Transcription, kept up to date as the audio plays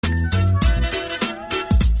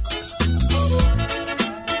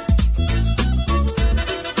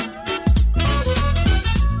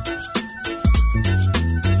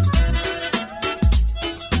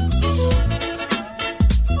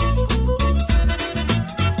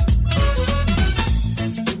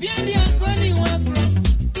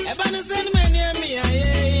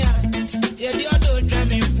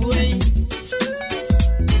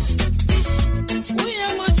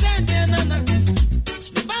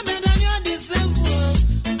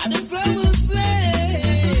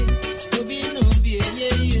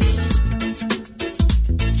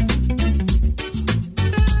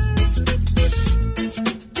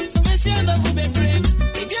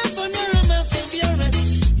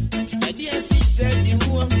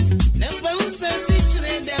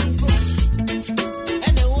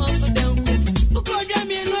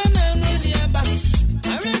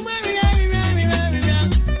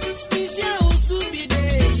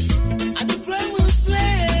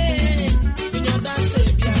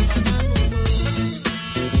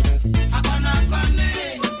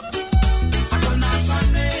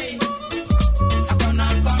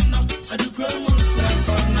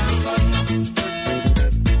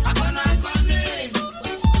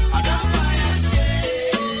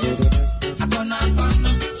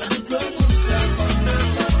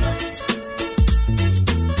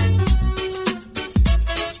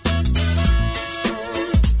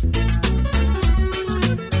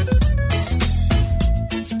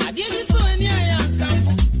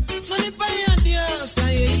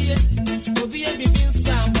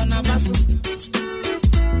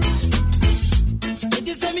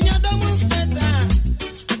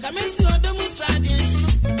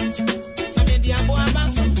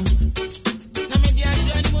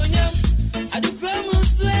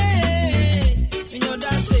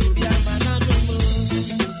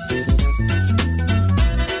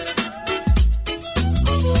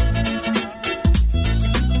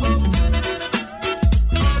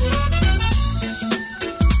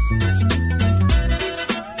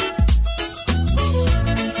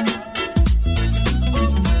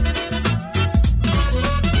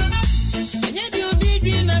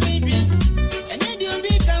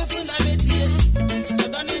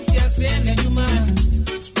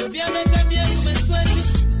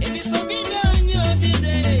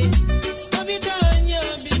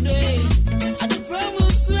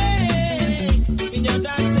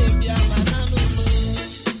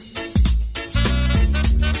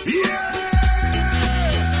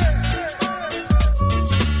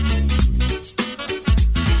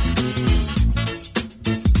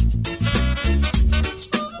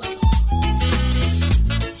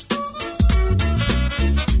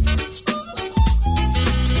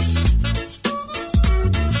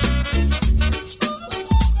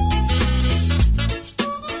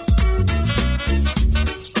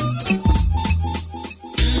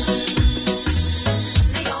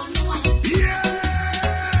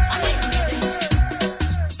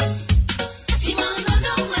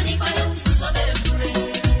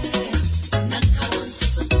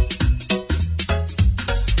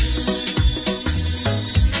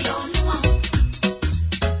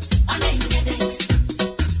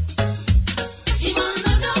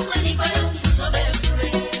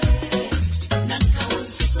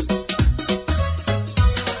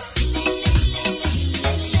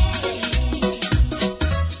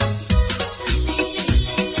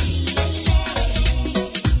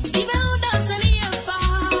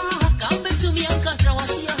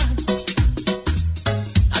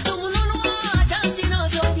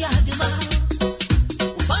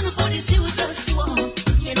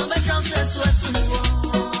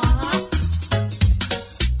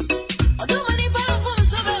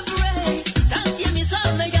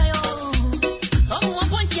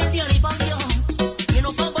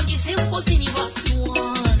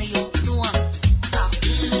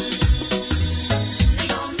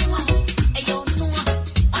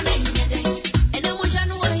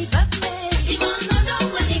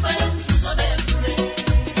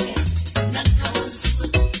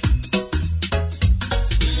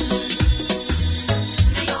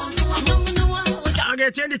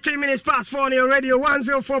23 minutes past 4 on your radio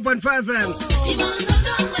 104.5 FM.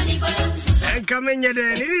 And coming in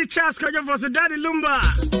there, you need chance for Daddy Lumba.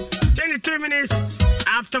 23 minutes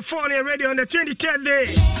after 4 on your radio on the 23rd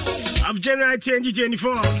day of January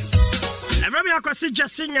 2024. Every akwasi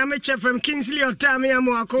Justin Yameche from Kingsley Otami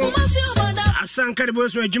Amuako. Asanka the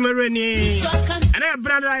boss with Jumareni. And I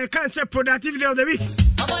brother, I can't say productivity of the week.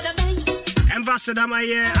 Ambassador my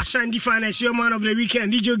Ashanti Finance, your man of the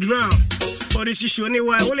weekend, DJ Ground. For this issue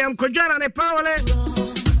anyway, William Kojana and Powell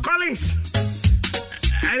Collins.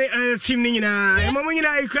 Team Nina,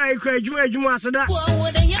 Mamina, Juma Sada,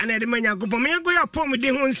 and the man Yakupo, go up with the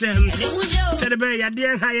Hunsem. Said the bay, I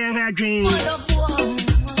didn't hire dream.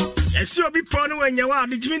 I saw be porn when you are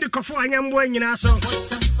between the coffee and I'm going in us.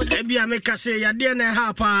 Maybe I make us say, I didn't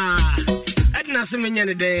have I didn't ask me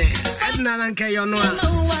any day. I didn't care your no.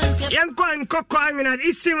 Young coin cock, I mean, at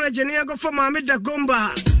Eastern Virginia go for Mammy da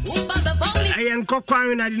Gomba. I am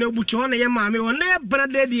cockwaring, I know Buchona, your mammy, or never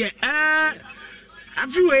brother, dear. I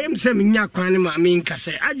feel I am saying, Yakwana, mean,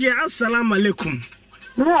 Casse. Aja, assalamu alaikum.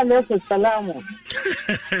 No, no, salamu.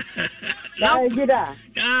 Ya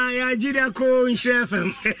jida ko in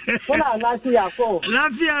shefem. Kuna lafiya ko?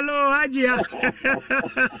 Lafiya lo hajiya.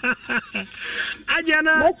 Hajiya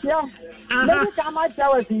na. Lafiya. Na kama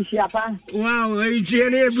tawa fishiapa. Wow, je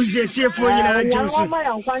ne buze sefo nyina jinsu. Ya ma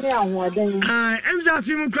yankwane ahoden. Emza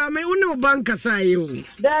fi mu kra me unu banka sai o.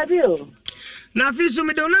 Dadio. Na fi so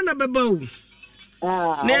me de na beba o.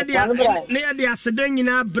 Ne dia sedan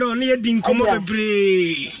nyina bro ne di nkomo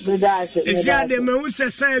bebre. Esi ade me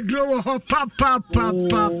wuse sai dro ho papa.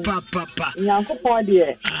 Nyankopon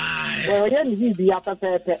de. O ye ni bibia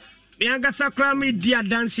pepepe. Me agasa kra me dia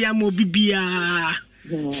dance ya mo bibia.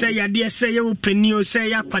 Say ya dia say you penio say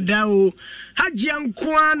ya kwada o. Haji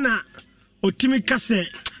ankoana otimi kase.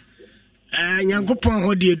 Nyankopon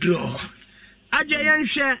ho de dro. Aje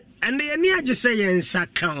yenhwe ene ye ni age say yensa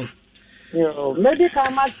kan. Yo, medical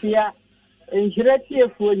matia in Shirati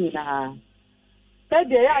Funina. Said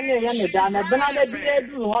the young Dana, Benada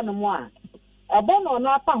do one more. A bon or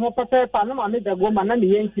not, Papa, Panama, the woman, and the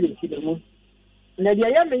Yankee to the moon. Nadia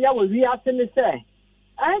Yamia will be asking me, say,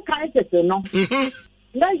 I can't say no.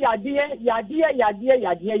 No, Yadia,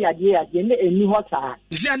 and you what are.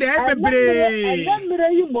 And then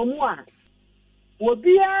Mirayu Momoa will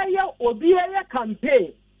be a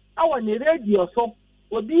campaign. Our radio so.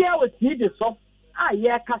 Obi e woti de so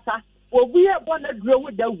aye kasa obi e bo na duro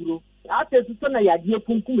wo dawuro ate so na yade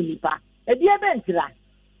kunkum nipa e de be ntira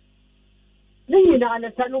ni nyina na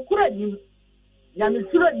tanu kura ni ya mi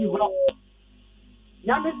suro ni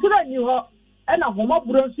ho e na homo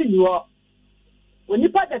buro nsu ni ho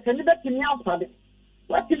onipa de tani be timi afade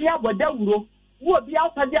watimi abo dawuro wo obi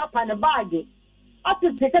afade apa ne baage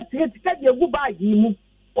ate tika de gu baage mu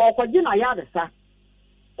okoji na ya desa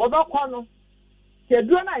obakọ no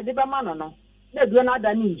Kedua na ide ba mano no na dua na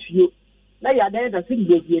ada ni nsuo na ya dan da sin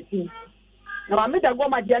beji eti na me da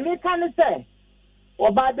goma je me kan se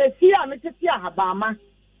oba da si a me tete ahabama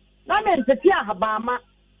na me tete ahabama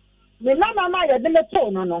me na ya de me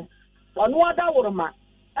to no ono ada woroma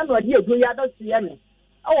na odi edu ya da si me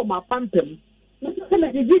awo ma pampem me se me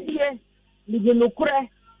gidie me je nokure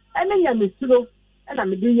ene nya me suro na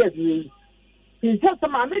me di yezu ti se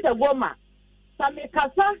ma me da goma sa me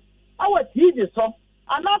kasa awo ti di so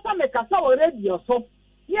anasa me kasa wo radio so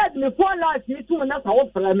yet me phone last you to na sa wo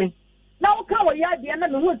fra me na wo ka wo ya de na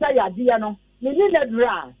me hu sa ya de no me ni na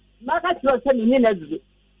dura maka tro se me ni na duru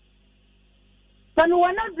sanu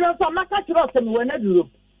wana duro so maka tro se me wana duro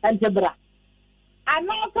entebra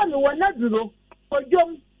anasa me wana duro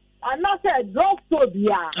ojom anasa drop to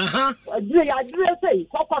bia adure ya dure sei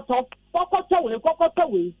kokoto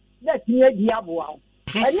we na tinye di aboa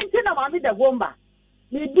ani tina ma me da gomba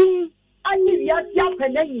me di Anyi ya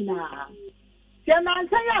pele nyina. Se na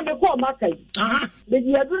ansa ya me ko makai. Me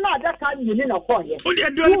di edu na ada ka nyini na ko ye. Odi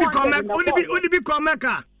edu ni bi ko meka. Odi bi ko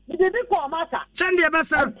meka. Me di bi ko maka. Send e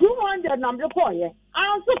besa. 200 na me ko ye.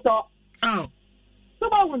 Anso to. Oh. So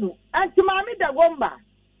ba wonu. Anti mami da gomba.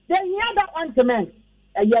 De nya da ointment.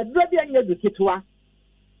 E ya duro bi anya du kitwa.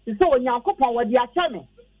 So onyankopon wodi acha me.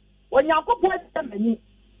 Onyankopon acha me.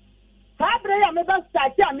 Fabre ya me ba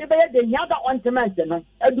start ya me be de nya da ointment no.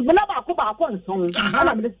 Edubuna ba ko nson.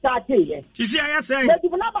 Ana me start ye. You see I say.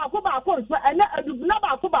 Edubuna ba ko nson. Ene edubuna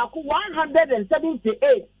ba ko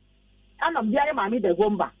 178. Ana me ya mami de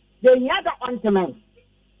gomba. De nya da ointment.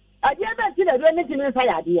 Ade be ti de do ni ti me fa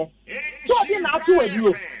ya de. So bi na atu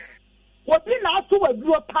waduro. Obi na atu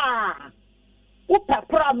waduro pa. Wo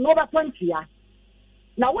pepram no ba tontia.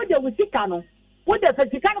 Na wo de wusika no. Wo de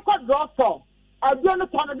fatika no ko draw for. aduro no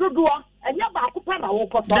tono dodoɔ ɛnyɛ ba ko pa na wo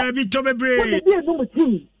kɔtɔ da bi to bebre wo de bi enum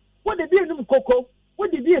tii wo de bi enum koko wo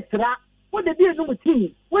de bi esra wo de bi enum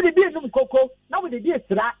tii wo de bi enum koko na wo de bi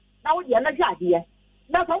esra na wo de na hwɛ adeɛ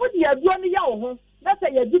na fa wo de aduro no yɛ wo ho na sɛ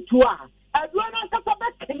yɛ di tu a aduro no nkasa bɛ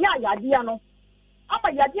kenya yadeɛ no ama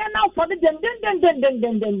yadeɛ na afɔ de den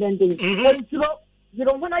enturo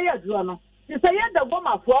yiro ho na yɛ aduro no ti sɛ yɛ da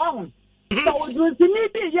goma fo ho sɛ wo du nsini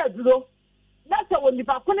bi yɛ aduro na sɛ wo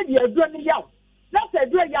nipa ko ne de aduro no yɛ na sɛ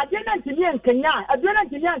aduro yadeɛ na ntini nkenya aduro na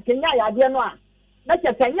ntini nkenya yadeɛ no a na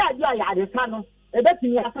sɛ kenya aduro yade ka no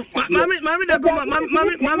ebetumi asesa mami da goma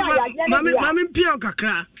mami pia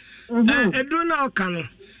kakra aduro na oka no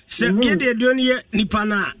sɛ yɛ de aduro no yɛ nipa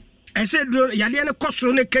na ɛsɛ aduro yadeɛ no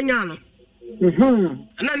kɔsoro ne kenya no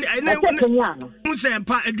na musɛ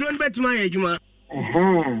pa aduro no betumi ayɛ adwuma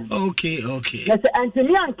okay yes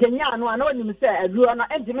antimi ankenya no ana onim sɛ aduro no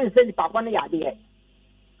antimi nsɛ nipa ko no yadeɛ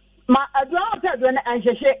ma aduro no sɛ aduro no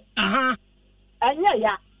anhyehyɛ anya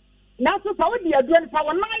ya na so fa wodi aduro no fa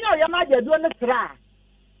wona ya ma de aduro no sra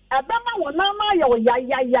abama wona ma ya wo ya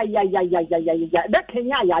da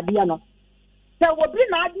kenya yadeɛ no sɛ wobi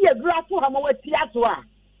na ade aduro ato ha ma wati ato a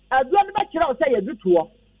aduro no bɛkyerɛ wo sɛ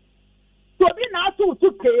yadutuo so obi na ato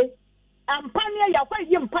tuke ampanya ya kwa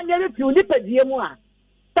yi mpanya refiu ni padie mu a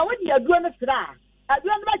sɛ wodi aduro no sra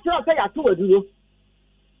aduro no bɛkyerɛ wo sɛ yato aduro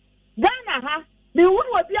Ghana ha me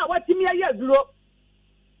wuru obi a watimi ya aduro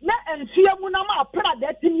na enfie mu na ma pra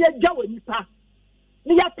da timi ya gya wɔ nipa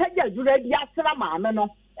ni ya tagya aduro di asra maame no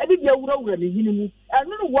ebi bi awurawura ne hini mu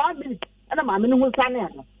enu no 1 minute na maame no hu sane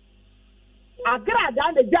no agra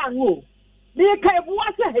da na gya no ni kai bu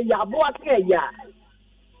wase he ya bu wase ya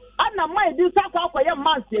ana mai di sa kwa akoye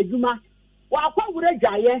manse adwuma wa akwawura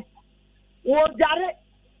gyaye wo gyare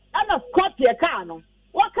ana scott ye ka no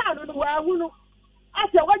wa ka no wa hunu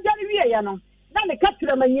ase wa gyare wie ye no na ne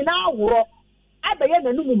katira manyina aworo abeye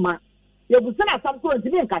nanum ma ye busana asam ko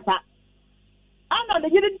ntimi nkata ana ne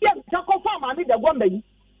yiri dem takofa ma mi da gomba yi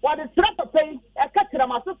wa de sra papai e katira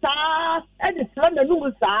masota e de sra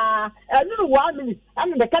nanum saa enu 1 minute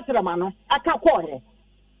ana de katira ma no aka ko he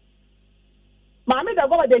Mami da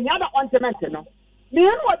goma de nyada ointment no. Me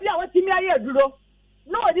hu obi a watimi aye aduro.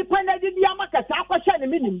 No odi pana di dia makasa akwahye ne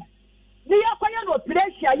minim. Ni yakwanya no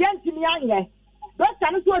operation yantimi anye.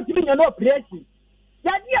 Doctor no so ntimi nya no operation.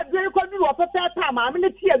 Ya di aduro ko duro opepeta mami ne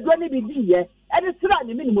ti aduro ne bi di ye. E de sira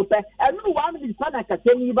ne minim pe. Enu 1 minute pana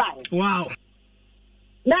kasa ni ba. Wow.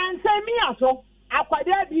 Na nsɛ mi aso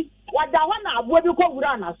akwade bi wada ho na abo bi ko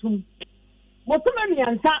wura na sum. Motuma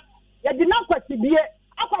miansa ya di na kwatibie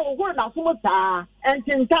akwa wogoro na so mutaa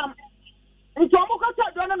entintam nti omo ko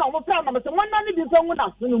so do na omo fra na me se wonna ne bi so hu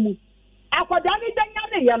na so no mu akwada ni danya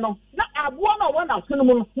ne ye no na aboa na wo na so no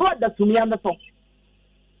mu no wada tumia me so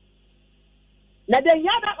na de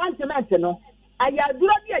yada ointment no aya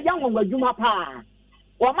duro bi ya nwanwadwuma pa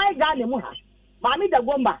wo mai ga ne mu ha maami da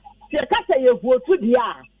gomba se kasa ye vuotu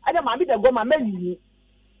dia ada maami da gomba mayi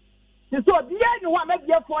ti so bia ni ho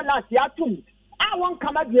amabia fo na se atum a won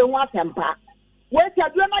kama bia hu atempa wait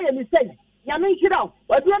aduro na ye mi sei nyame nhira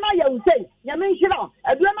aduro na ye u sei nyame nhira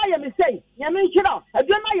aduro na ye mi sei nyame nhira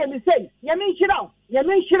aduro na ye mi sei nyame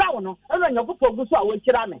nhira no eno nyakopo gu so a wo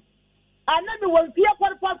nhira me ana mi won fie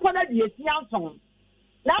porpor na die tia nson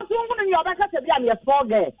na so ngunu ni obaka te bia me small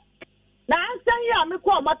girl na ansan ya me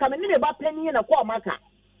ko maka me ne ba pani na ko maka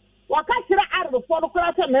waka hira arbo fo no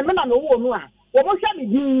kora se me na me wo nu a wo mo hwa me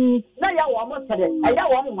din na ya wo mo sere ya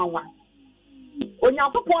wo mo nwanwa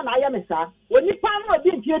onyankopon na ayemesa onipa no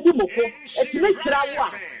obi ntie di moko etime kira wo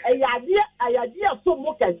a ayade so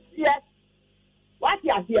mo kasie wati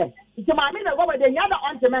ase nti maami na go de nyada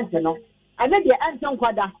ointment no ane de enten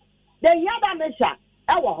kwada de nyada mesha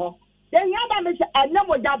ewo ho de nyada mesha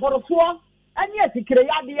anamo jaborofo ani asikire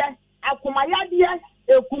yade akoma yade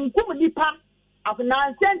ekunkum nipa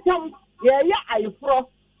afna sentem ye ya ayfro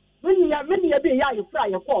mini be ya ayfro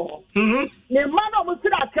ayeko ne ma no mo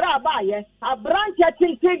sira kra ba ye a branch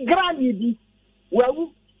tinke granny bi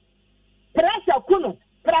wawu pressure kuno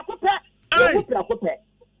prakope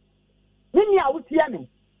mini a wutia me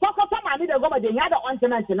kokota ma mi de go ma de nyada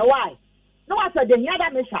ointment no why no wa so de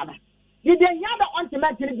nyada me sha na de nyada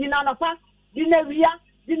ointment ni di na fa di na wia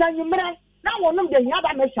di na nyumre na wonum de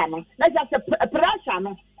nyada me sha no na ja se pressure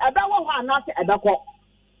no ebe wo ho anase ebe ko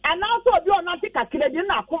anase obi ona tika kredi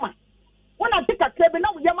na akoma wona tika kredi na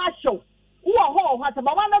wo yema show wo ho ho ata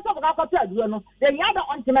baba na so ka kwata aduro no de nyada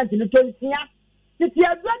ointment ni tonsia titi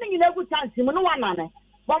aduro ni nyina gu chance mu no wana ne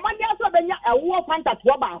baba ni aso benya ewo fanta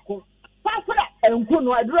to ba ko fa fura enku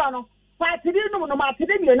no aduro no fa tiri no ma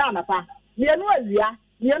tiri mi na na fa mienu awia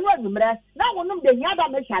mienu anwumre na wonum de nya da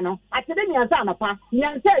mesha no atede nyansa anapa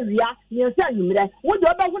nyansa awia nyansa anwumre wo de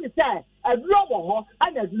obahu ni se aduro wo ho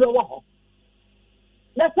ana aduro wo ho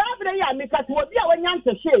na sabre ya mikati obi a wanya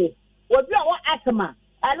ntehwe obi a wo asma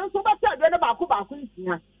anu so ba ta do ba ko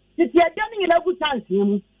nsia titi ade ni na gu chance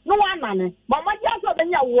mu no wanane mama ja so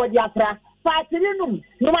benya wo di afra fatiri num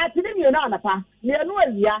no matiri mienu anapa mienu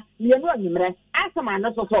awia mienu anwumre asma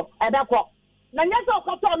no so edako na nyasa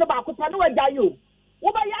okoto no ba ko ta no wajayo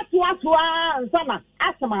wo ba ya to ansana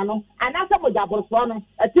asma no anasa mojaborso no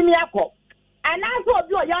atimi akọ anasa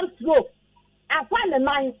obi o yam stroke afa ne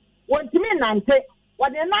nan wontimi nante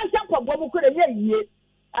wode nan hye kwabo mu kore ye yie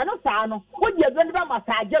ano saa no wo di ebe ne ba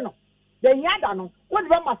massage no de nyada no wo di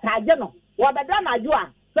ba massage no wo be da na jo a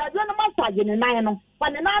sa jo no massage ne nan no fa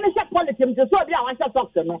ne nan hye politim so obi a wa hye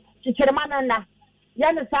socks no chichire ma na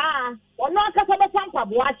ye ne saa ono akasa be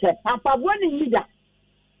sampabo a hye sampabo ni yida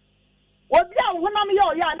obi a honam ye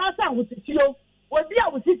o ya na sa hutitio obi a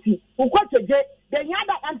wutiti ukwotoje de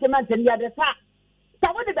nyada antiment ne ya de sa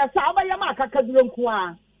wo de sa oba ma akaka duro nku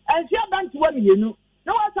a ansi abanti wa mienu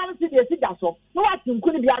na wa sam si de si da so na wa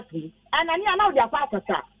tinku ni bi atu anani ana wo de afa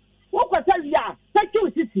akasa wo kwata wi a sa ki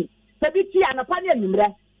wutiti sa bi ti anapa ne anwumre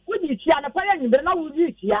wo di ti anapa ne anwumre na wo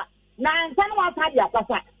wi ti ya na ansan wa ta de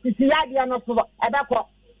akasa ti ya de no so ebekọ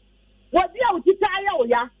obi a wutiti aya wo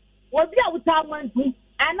ya obi a wuta mantu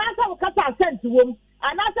anasa wo kasa sent wom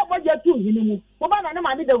anasa boje tu hini mu wo ba na ne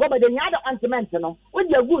ma mi de go ba de nya da antiment no wo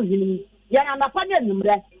de gu hini mu ya na nafa ne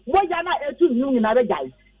numre boja na etu hini na be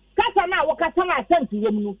jai kasa na wo kasa na sent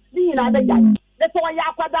wom no ni na be jai de so ya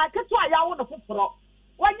akwada keto aya wo no foforo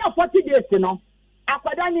wonya 40 days no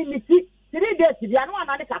akwada ni niti 3 days bia no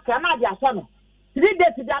ana ne kakra na dia so no 3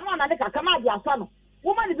 days bia no ana ne kakra na dia so no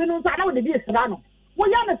wo ma ni bi no sa na wo de bi sra no wo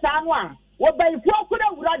ya ne sa no a wo bai fu okura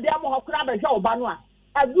wura de mo hokura ba hwe oba no a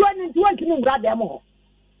aduo ni nti wantimi wura de mo ho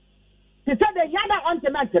ti se de yada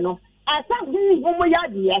ontiment no asa humu ya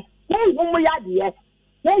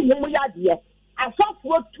de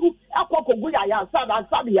asafo tu akokogu ya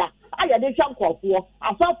sabia aya de hwankofo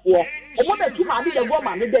asafo omo betu ma de go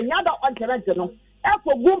ma de yada ontiment no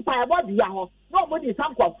akogu mpa ebo de ya ho no omo de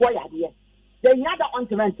sankofo ya de yada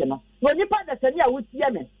ontiment no no nipa de sani a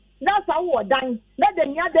wutie me na sa wo dan na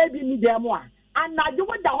de yada bi mi de mo a anaju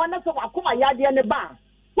wo da ho na so akoma ya de ne ba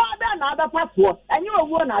kwa be na ada paso enye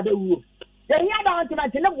owo na ada wuo de yada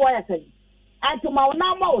ontiment ne boy asai antuma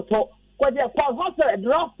wona ma oto ko de ko hospital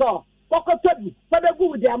doctor kokotobi ko be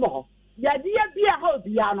gu de mo ho ya de bia ha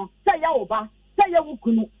obia no se ya wo ba se ya wo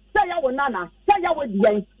kunu se ya wo nana se ya wo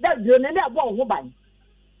dian da de ne de abo ho ban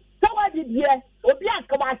se wa di die obi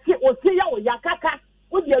aka wa se o se ya wo yakaka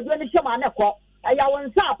wo de adu ne hema ne ko ya wo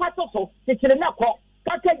nsa pato so tikire ne ko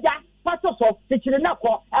kakeja pato so tikire ne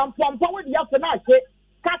ko ampompo wo de ya so na ase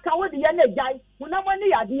kaka wo de ya na jai munamani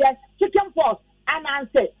ya de chicken pox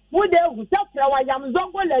ananse wo de hu tafra wa yam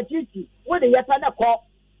zongo la titi wo de ya na ko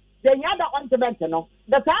de yada ontiment no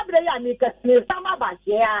de sabre ya ni ka ni sama ba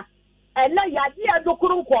ya ena ya di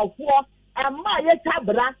adokuru nkofo amma ye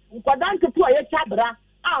tabra nkodan ketu ye tabra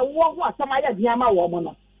a wo ho asama ya dia ma wo mo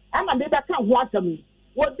no ama me be ka ho asam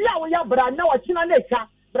wo bi a wo ya bra na wo china na ka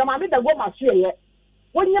bra ma me da go ma hweye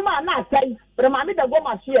wonyima na akai bra ma me da go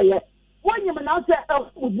ma hweye wonyim na se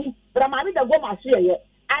ubu bra ma me da go ma hweye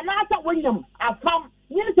ana asa wonyim afam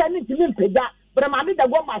nyin se ni timi mpega bra ma me da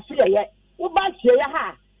go ma hweye wo ba hweye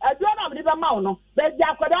ha aduo na me ba ma wo no be dia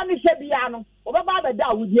akwada ni hwe bia no wo ba ba da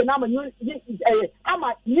awudie na ama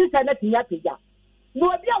nyin se na tinya pega no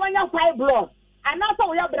obi a wanya fibroid ana asa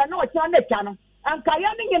wo ya bra na wo china na ka no anka ya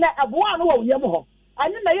ni nyina eboa no wo yem ho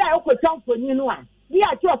ani na ya ekotwa mfoni no a bi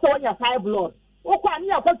a che o so wanya fibroid wo kwa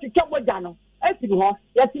ni akotwa moja no esiri ho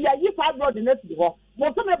ya ti ya yi fibroid na esiri ho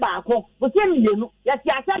mo so me ba akọ mo se mi yenu ya ti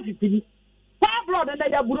asa titiri fibroid na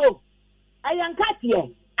ya buro ayanka tie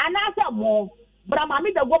ana asa mo bra ma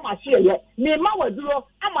mi da go ma hye ye me ma waduro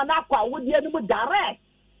ama na akwa wodie no mu direct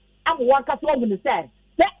am wanka so mu ni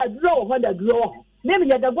se aduro ho da duro ho me me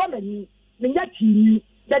ya da go mani me nya chini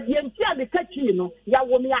da die nti a me ka chi no ya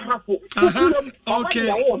wo me ahafo okay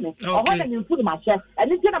o ho na me fu ma hye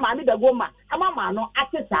ani ti na ma mi da go ma ama ma no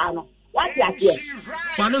ate saa no wati ate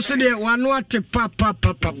wano se de wano ate papa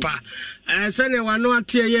se ne wano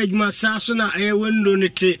ate ye adwuma saa so na wendo ne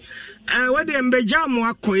te wade mbeja mo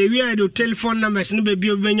akọ ewia do telephone numbers no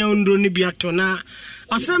bebi obenya ndro ne bi ato na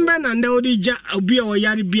asembe na nda odi ja obi o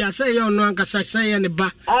yare bia se ye ono ankasa se ye ne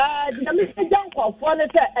ba na me ja nkofo ne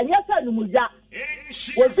se enye se numuja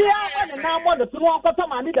obi a wona na mo do tunu onkoto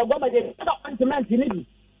ma mi da goma de appointment ni bi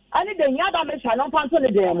ani de nya da me sha no panto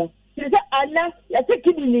ne de mo ti se ana ya te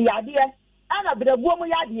kidi ni yade ana bedabuo mu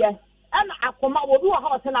yade ana akoma wo bi wo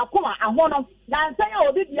ha o se na akoma ahono na say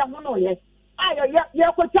obi dia ho no ye ayo ye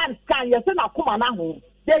ko chan scan ye se na kuma na ho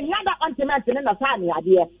de nya da ointment ne na sa ne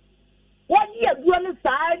ade one year do no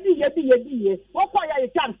sa ni ye wo ko ya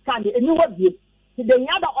chan scan eni wo die de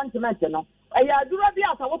nya da ointment no aya duro bi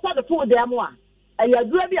asa wo sa de to de mo a aya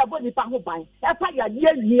duro bi abodi pa ho ban e fa ya de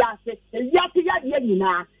wi ase ya te ya de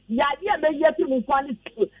nyina ya de me ye fi mu kwani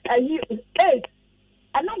ayi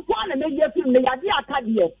ana kwani me ye fi me ya de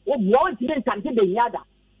akade wo bo nti de kante de nya da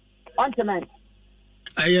ointment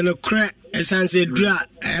aya no kra esanse dura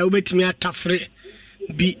obetimi atafre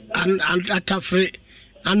bi atafre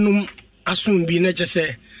anum asun bi na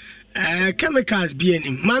chese chemicals bi ani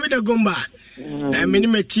mami da gomba meni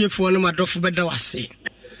metiefo no madofo beda wase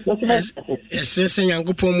esese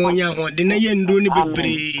yankopon mo nya ho de na yendo ni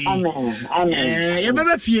bebre ye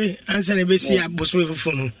baba fie ansa na besi aboso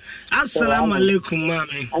fufu no assalamu alaikum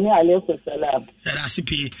mami ani alaikum salam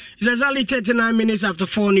rasipi it's exactly 39 minutes after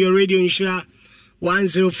 4 on your radio insure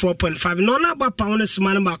 104.5 no na ba pa wona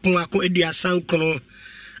sima na ba kon akon eduasan kono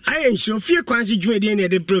aye insure fie kwansi dwede ne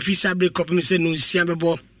de professor break up me se no nsia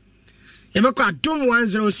bebo ye be kwa Adom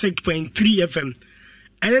 106.3 FM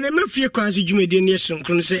and then me fie kwansi dwede ne yesom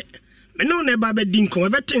kono se me no na ba be din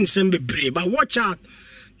kon be tensem bebre but watch out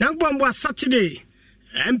na gbombo Saturday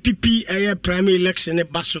MPP primary election e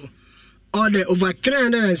baso all the over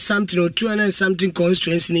 300 and something or 200 and something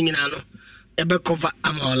constituency ni na no e be cover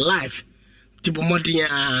am our life Tibo Modia,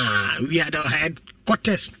 we had our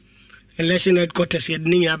headquarters, election headquarters, he had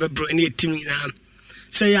never brought any team in.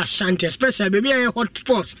 Say Ashanti, especially baby, a hot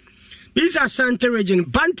spot. This Ashanti region,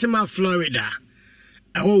 Baltimore, Florida.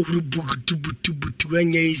 Oh, to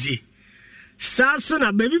easy.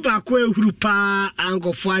 Sasona, baby, back where Hurupa,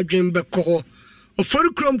 Ango 5 Dream Beko, or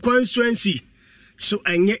Fulcrum constituency. So,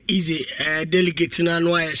 and yet easy, delegate in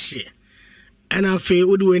Anwaya. And I feel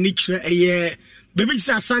would do any a year. Baby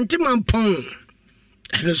sa santiman pon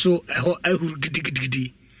and so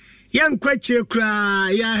gidi yan kwache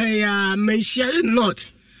kra ya mention not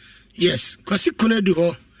yes kwasi kuna du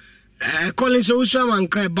ho calling so man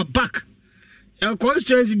kai babak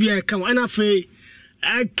constituency bi e kan ana fe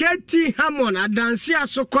Keti Hamon adansi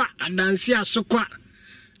asokwa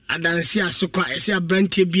ese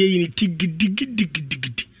abrantie bi yi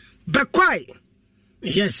tigidi bekwai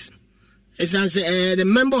yes. As the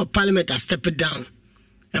member of parliament has stepped down.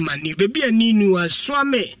 Emani baby aninu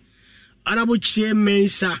aswame anabuchie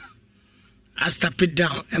mensa has stepped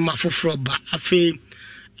down. Emma fofroba afe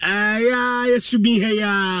ya yesubi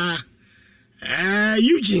heya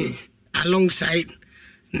Eugene alongside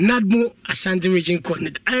Nadmo Ashanti region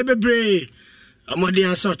coordinator. Bebre amodi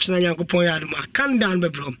answer china yankopon ya ma calm down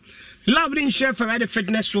bebro. Lovely chef for the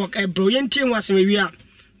fitness work bro yentie wase we wi a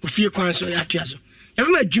ofie kwan so ya tuaso.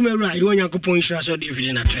 Every Jumera, you want your coupon share so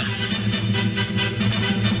different.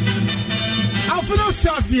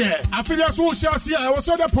 I feel so chassis. I was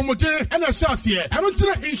on the promoter and a chassis. I don't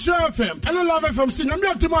tell Insure FM and I love FM. See, I'm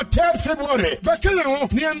to my 3rd February.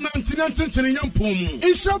 Bakano near 1990 young pom.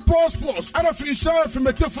 Insure Post. I don't Insure FM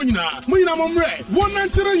Metafina. Muna Momre.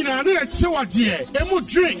 199 near Chewadia. Emo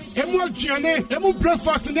drinks, emo giane, emo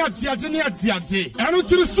breakfast in that Diade. I don't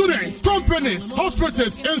tell the students, companies,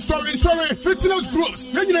 hospitals, and sorry, fitness groups.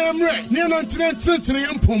 Then Emre near 1990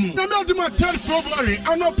 young pom. I'm not to my 3rd February.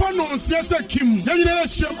 I'm not Pano Siasa Kim.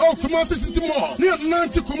 Shem Kumasi City Mall, near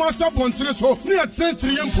 90 Kumasa Bonteso, near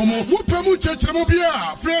 10 Pomo, Wupamu Church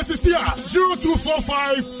Mobia, Francis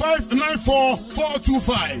 0245 594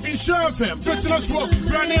 425. Insure FM, Fitness Walk,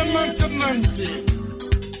 Brand 90.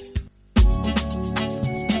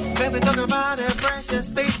 Baby, talk about a precious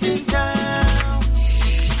space in town.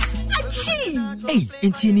 Hey,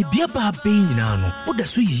 entieni bia ba ben nyina no. Oda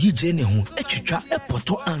so yi jene ho, etwetwa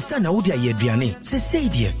epoto ansa na wodi ayeduane. Se sei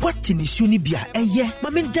de, kwati ni suoni bia eye, ma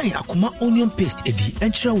mendan akoma onion paste edi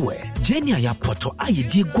enchre we. Jene ya poto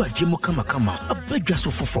ayedi guade mo kama abadwa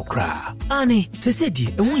so fofo kra. Ani, se sei de,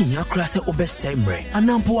 enwo nya kra se obesemre.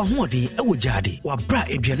 Anampo ahode ewo jade, wa bra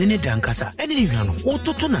eduane ne dankasa. Ene ni hwano,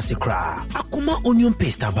 ototo na se kra. Akoma onion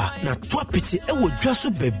paste aba na to apete ewo dwa so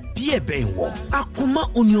be bia ben wo. Akoma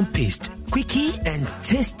onion paste quickie and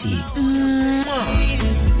tasty.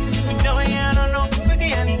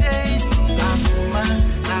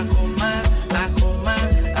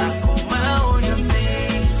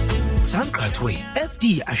 Sankrat way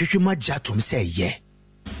FD Ashishima Jatum say yeah.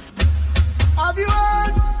 Have you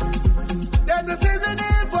heard? There's a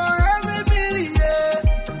seasoning for every meal, yeah.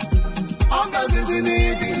 Hunger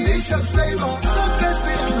seasoning, delicious flavor. So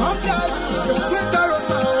tasty and hunger. So sweet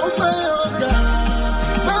aroma, oh my hunger.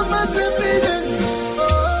 Mama said me then.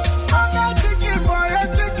 Hunger chicken for a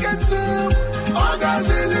chicken soup. Hunger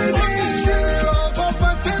seasoning.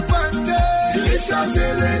 Delicious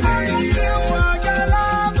is in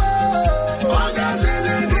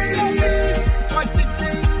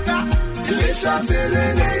delicious is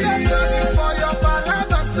in for your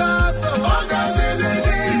palabra sauce.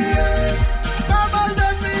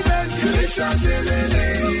 Delicious is in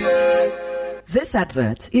This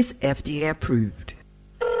advert is FDA approved.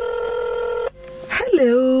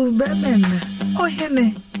 Hello, Batman. Oh,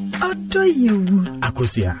 Henry. How do you?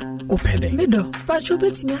 Akosia, opede. Mido, but you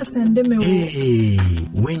bet me send me. Hey,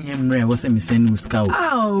 when you was a send scout.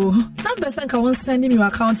 Oh, numbers and can send me your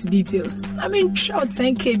account details. I mean, shout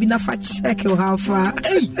 10K be na for check you how far.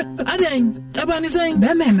 Hey, Aden, Ebani saying,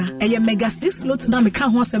 Batman, a mega 6 lot na me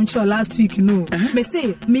can't want some last week, no. Me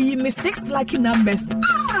say, me 6 lucky numbers.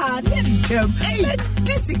 Ah, hey,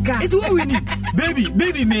 Jessica. It's what we need. Baby,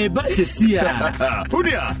 me but see ya.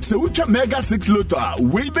 Unia, so which mega 6 lota,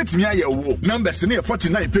 we bet me a wo. Numbers near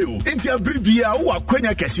 49 pay. Intia Bribia, who are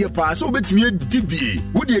Quenya Cassia pass, so bet me a DB.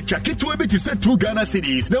 Would you check it to a bit to set 2 Ghana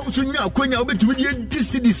cities? Now, soon now, Quenya bet with you this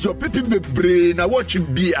cities, your pippy brain, a watching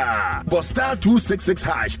beer. But star 266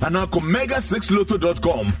 hash, and now come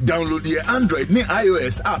mega6loto.com. Download the Android ni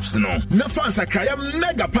iOS apps no. Na fansa kaya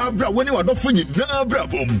mega power when you are not funny na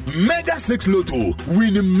brabum. Mega 6 Lotto.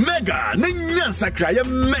 Win mega. Nyansa kraya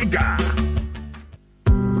mega.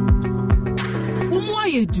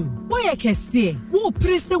 Yedu why kese wo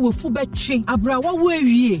prese wo fu betwe abrawa wo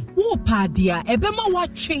awie wo padia ebema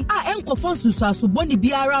watwe a enkofo nsusuaso boni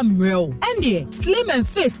biara mrel ende slim and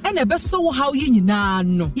fit and ebeso wo haw yi nyina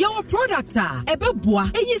no ye wo product a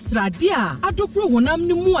ebeboa eyi srade a adokro honam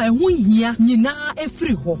ne mu a ehun hia nyina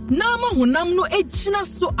efiri ho na ma honam no egina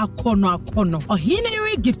so akono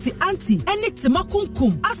ohinere gift anti ene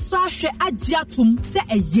temakunkum aso ahwe agiatum se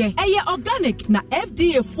eye organic na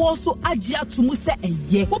FDA fo so agiatum se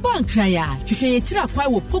ye wo bankraya hwehwe ye kira kwai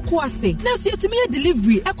wo poko ase na so yetumi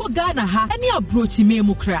delivery eko Ghana ha ene abrochi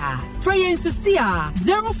memu kra Fryensi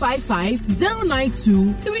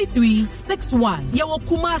 055-092-3361 ye wo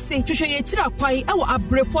Kumasi hwehwe ye kira kwai e wo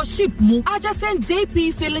Abrepo ship mu adjacent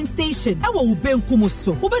JP filling station e wo benkum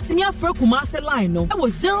so wo betimi afra Kumasi line no e wo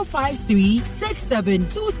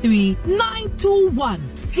 053-6723-921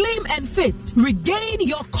 Slim and fit, regain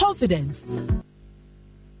your confidence.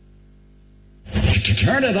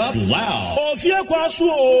 Turn it up loud. Oh, fear kwaso,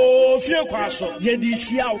 yedi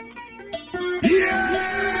shiao.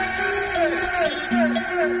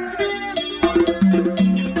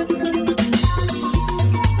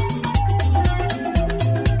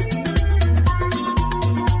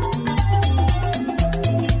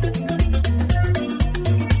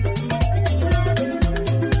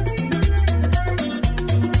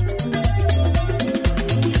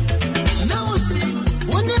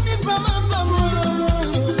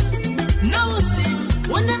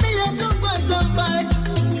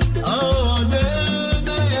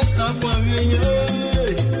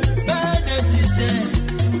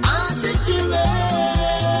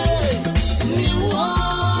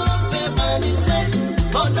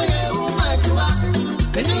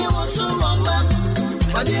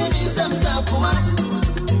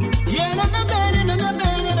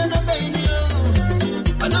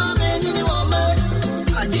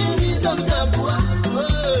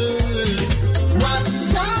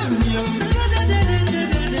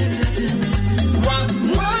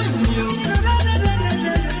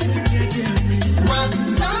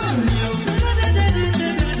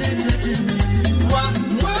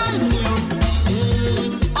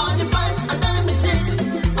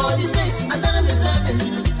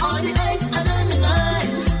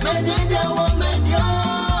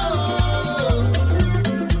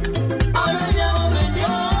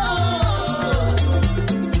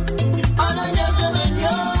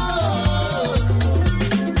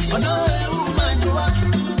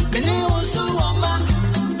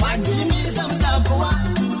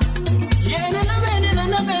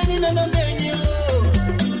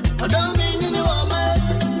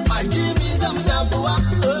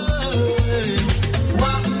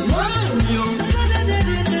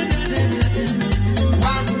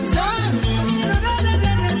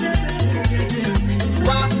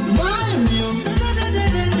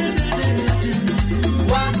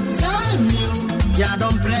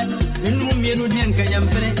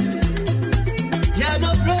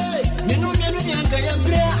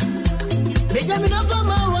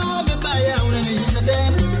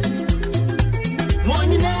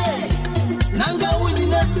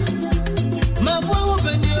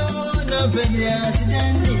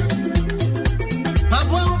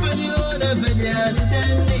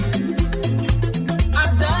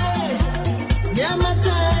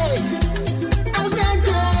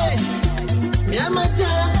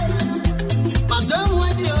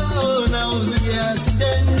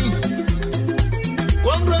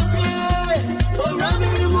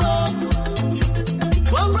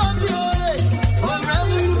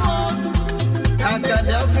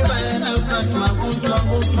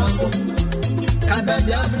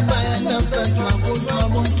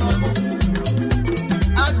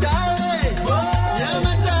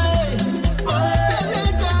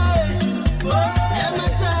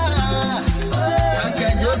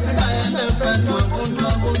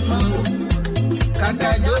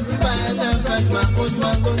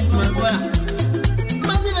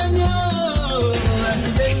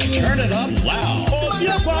 Turn it up loud.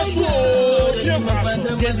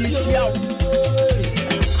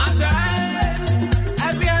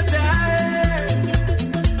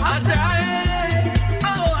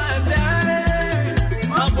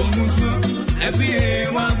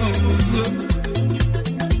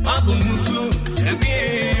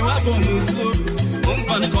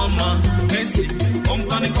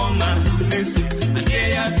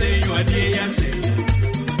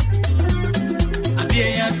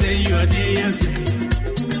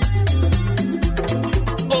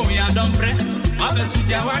 Oh, yeah, don't pray. I bet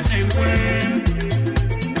you are one queen.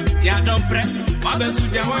 Yeah, don't pray. I bet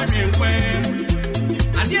you are one queen.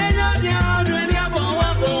 And the end of the hour, when you are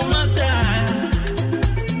born, go master.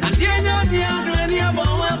 And the end of the hour, when you are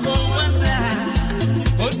born, go master.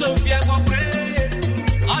 What don't you go pray?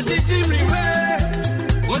 Or did you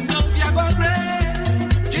rewear? What don't you go pray?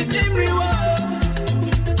 Did you rewear?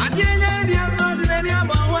 And the end of the hour, when you are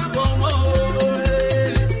born, go master.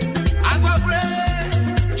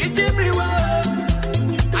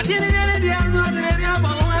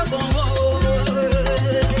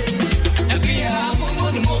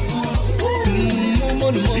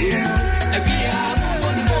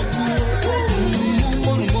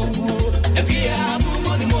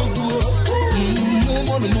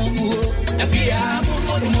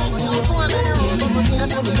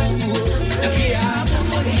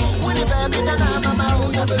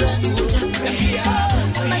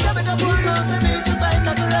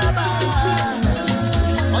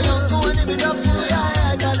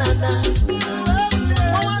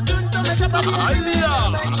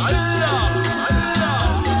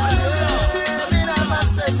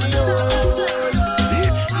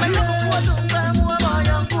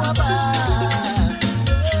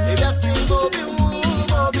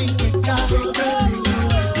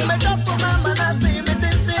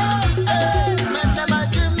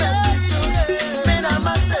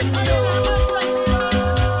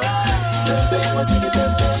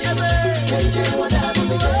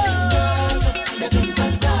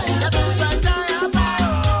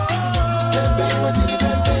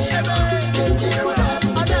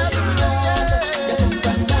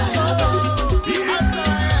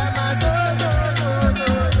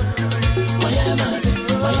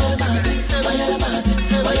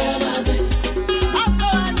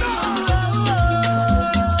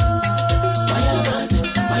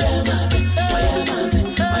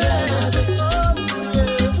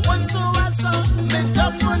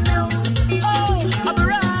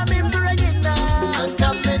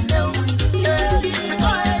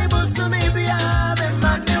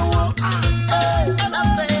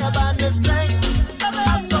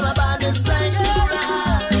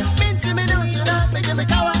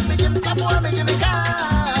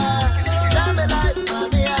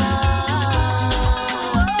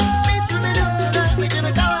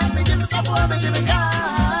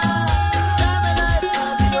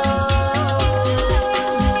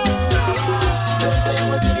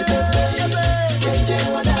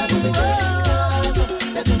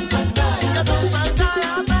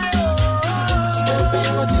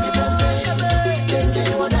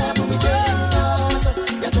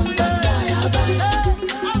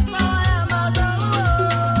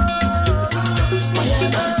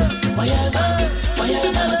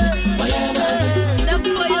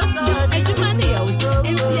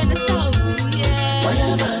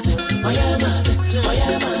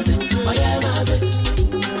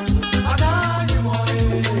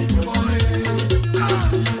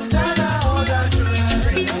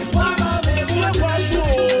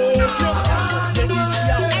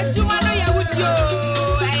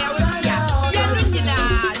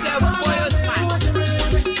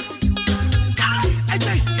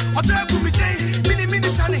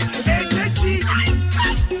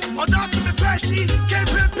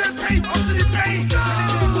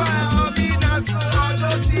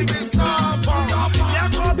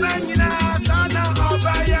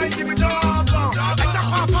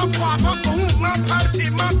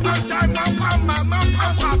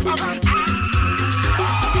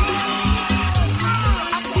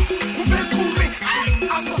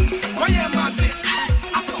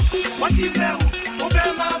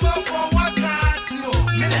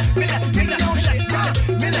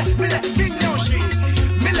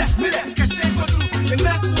 Okay,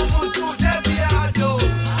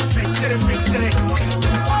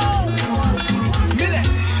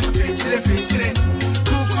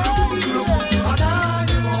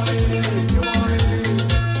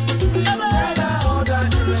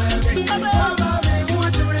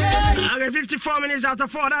 54 minutes after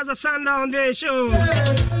 4, that's a Sundown Day show.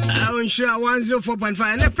 I'm sure 104.5.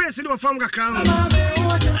 And the president from the crown.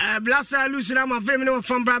 Blaster Lucilla, my family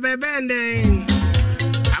from Brabe Bending.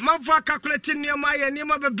 I'm up for calculating your my and your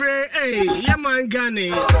mother. Hey, Yaman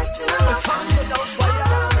Gunny.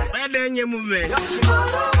 And then you move it.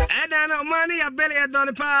 And then money, I belly at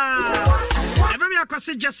the park. Every year, I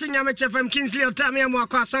see Justin Yamacha from Kingsley or Tammy and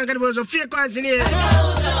Walker Sanka was a few coins in here.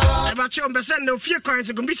 About your percent of few coins,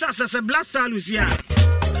 it can be such as a Blaster Lucia.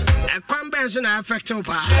 A convention affect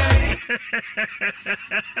over.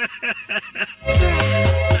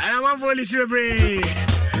 I want for this break.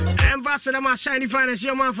 I'm faster than my shiny finance.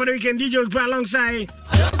 Your man for the weekend DJ alongside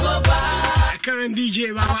current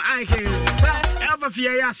DJ Baba Ike. Ever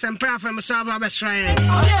fear yes and pair from Saba best friend.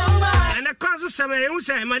 And the cause of who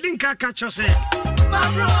say, my didn't catch us.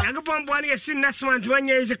 I go on one year since next month 1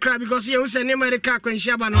 year is a crab because you say name the car when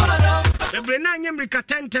Shabano. The Brennan Yamrika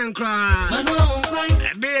 10 cry.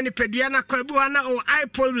 A bay any pediana Kobuana or eye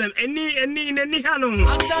problem, any Hano.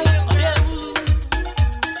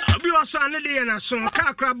 I'll be also another day and a son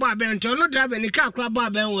car crab bar bent or no drive any car crab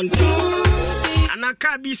bar bent. And I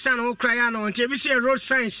can't be son or cryano until we see a road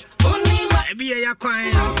signs. I be a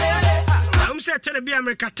yaquine. I'm set to be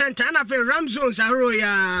America 10 and I've a ram zones are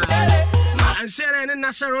roya. And say the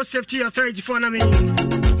National Road Safety Authority for me.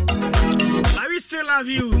 I will still love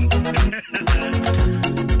you.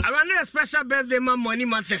 I want a special birthday, my money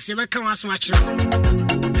Matthias. If I come as much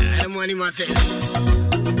money Matthias.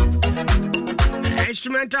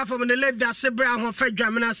 Instrumental from the left that said Brown of Fed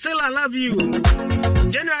Drum, and I still I love you.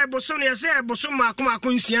 General Bosonia said Bosoma Kuma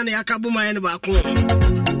Kunsian Yakabuma and Baku.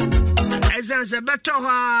 As a better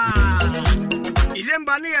is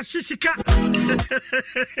Mbania Shisika.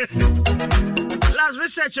 Last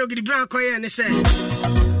research of the Brown Koya and they said,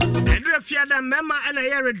 I do a fear that Mema and I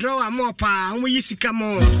hear a draw a more power, and we used to come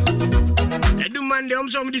on. I do man the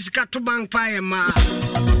homes of this cat to bank pie and ma.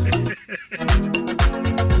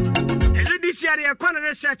 This year, I can't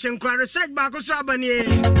research and quite research back on Sabani.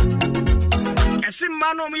 I see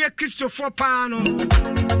man on me a Christopher Pano.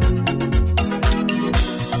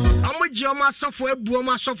 I'm with your master for a boom,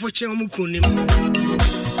 for Chemukunim.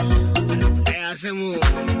 I say more.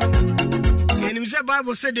 And the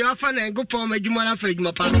Bible said the offer and go for my Jumana Fage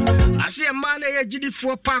Mapa. I see a man a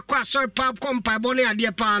GD4 park, sorry, pop, come, Paboni, a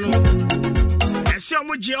dear pano. I see a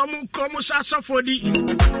Mujiamu, come, so for the.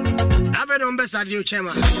 I've been best at you,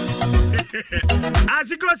 Chema.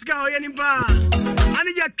 As it goes, go any bar.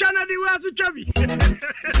 And you cannot do as to Chubby.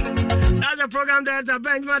 That's a program that's a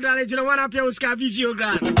benchmark that you don't want up your sky video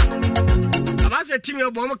grand. About a team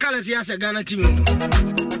of bomb colors, yes, a Ghana team.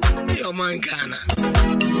 Your man, Ghana.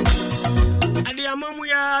 And the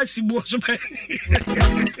Amamuya Sibu.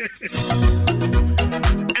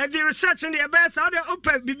 And the research in the best, how they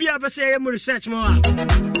open BB say research more. And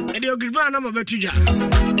the Gribana number 2.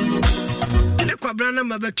 The Quabrana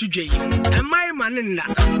number 2J. And my man in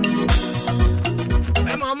that.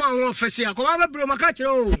 I'm a man of Fessia. Come over, bro,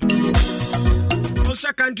 Macacho.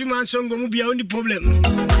 Also, countryman song will be only problem.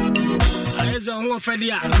 As a home of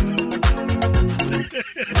Fedia.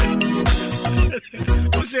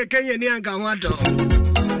 Who say, can you near Gamato?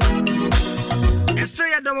 And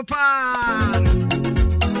say at the pan.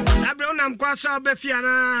 Sabronam Quasa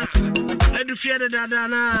Befiana. I do fear the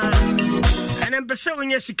Dadana. And then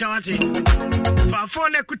pursuing Yesicati. For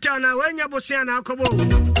phone Kutana, when you're Bosiana Kobo.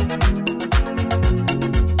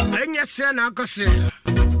 When you're saying Akose.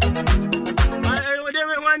 I would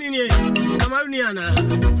ever one in here. Camaruniana.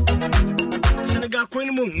 Senegal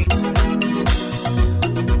Queen Moon.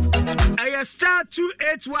 I star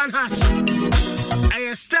 281 hash.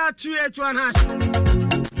 I star 281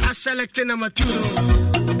 hash. I selected number 2.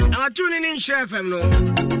 I'm tuning in Chef M. No.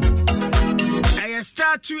 I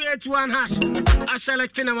star 281 hash. I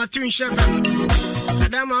selected number 2 in Chef M.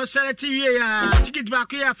 Madam, I'll select ticket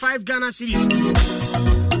back here 5 Ghana cities.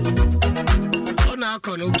 Oh, now,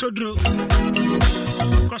 Kono, Todro.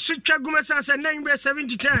 Kositra Gumasa said 9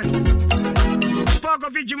 70 10. Pork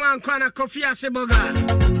of Ijuman Kwana, Kofi Aseboga.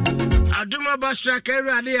 Aduma Bastra,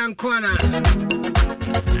 Keradi and Kwana.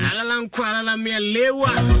 Alalam Kwana, Mia Lewa.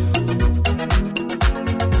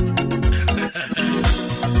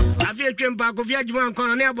 I came back of Yajuman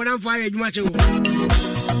Kwana, near Bodam Fire, Macho.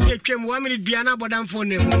 You came 1 minute Biana Bodam for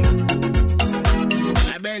them.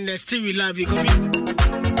 I bend the still we love you.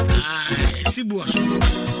 I see boss.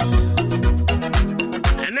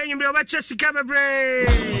 nyimbe obache sika bebre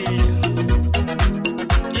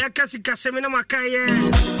ya kasika semina makaye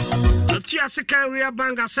otia sika Ria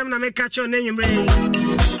Bank asem na make catch on nyimbe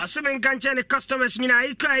asem nkanche ne customers nyina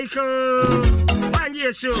iko wanji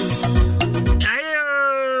eso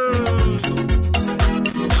ayo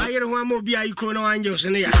ayero ho amobi iko no wanji eso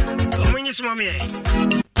ne ya omunyi smame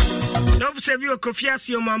don't save you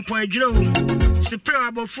kofiasi o mampo adwuro sipe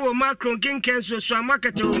abofo macron kinkenso so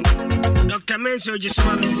market Dr. Menso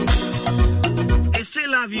Jismami I still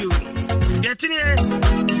love you getting here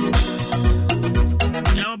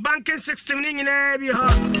your banking system in every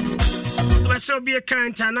hub so be a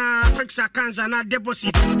current and fix accounts and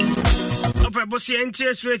deposit up a bossy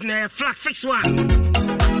interest rate na flat fix one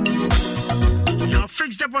your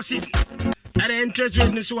fixed deposit and the interest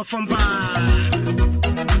rate is so from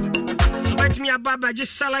bet me about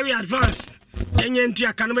just salary advance and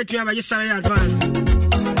you can bet me about just salary advance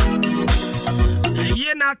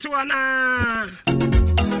ye na to na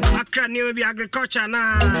akra new be agriculture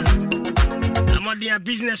na amodia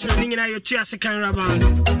business no nyina yo tua second raban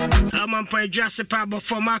amampo adjust pa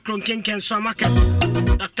for macron kinken so market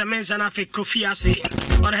Dr. Mensa na fe Kofi ase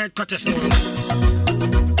or headquarters no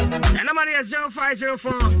and number is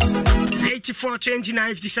 0504 84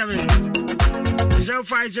 29 57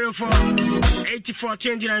 0504 84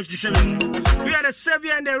 29 57 we are the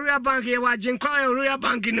Serbia and the Ria Bank here wa Jinko Ria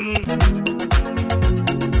Bank in the moon.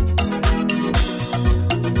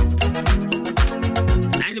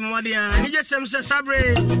 I need some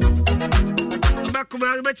sabre.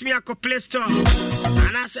 Obakuma bet me a Play Store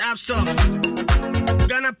and as App Store.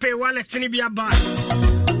 Gonna pay wallet in be a bar.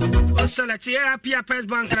 Also, let's hear happy Press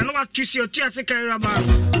Bank. I know what you see your second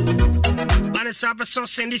bank. And it's up so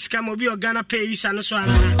send this cam be Ghana pay you and so on.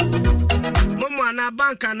 Momo na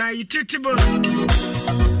bank and I treatable.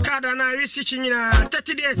 Card and I researching in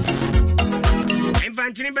 30 days.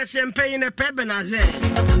 Infantin best and paying a peb and as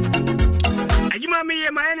Ajima me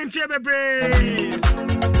my in fear bebre.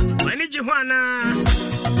 Maniji Juana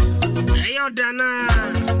Ayodana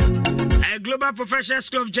a Global Professional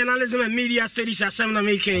School of Journalism and Media Studies at Semna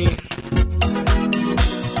making.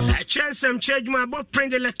 I chance some change my book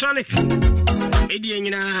print electronic.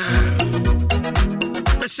 Ediana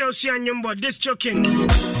Association Yumbo disc joking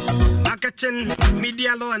marketing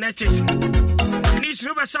media law and ethics. This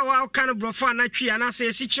Ruba saw kind of profile tree and I say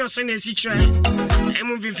a situation and a situation. A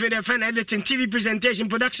movie for the fan editing, TV presentation,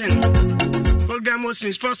 production, program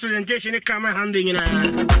hosting, sports presentation, a camera handling in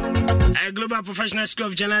a Global Professional School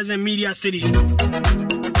of Journalism and Media Studies.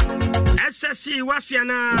 SSC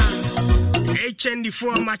Wasiana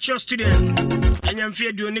HND4 mature student. And I'm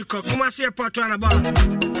fear do Nico. Come on, see a part one about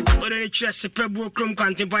what any chess, a pebble, chrome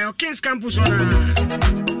content by your King's campus. I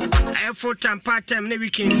have full-time, part-time, every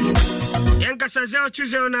king. Yankasa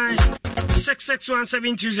 0209 661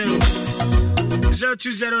 720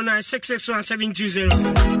 0209 661 720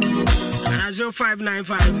 and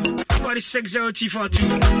 0595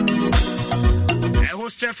 460242. A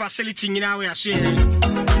hostel facility in our way. And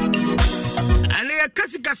a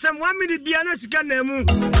Kasika, some 1 minute piano scanner.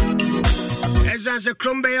 As a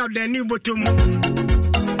crumb bay of the new bottom.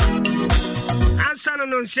 Answer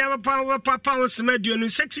on 7 pound pounds, medium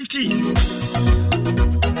 650.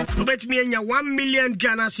 Bet me in 1 million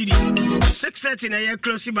Ghana cedis. 630 in a year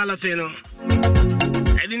close to Balateno.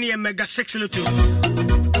 I didn't hear mega 6 little.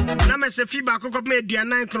 Numbers of feedback of media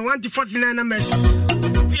 9 from 1 to 49 numbers.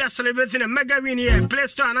 We are celebrating a mega win here. Play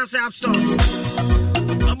Store and as App Store.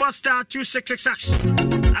 About star 266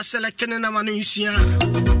 action. I selected a number new year.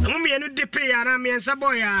 I'm a new DP and I'm a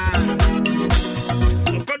Saboya.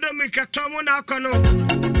 Okodomika Tomo Nakono.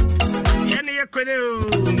 Yenny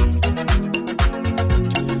Yakono.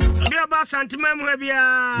 About Santimam Hebia.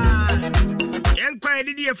 Enquire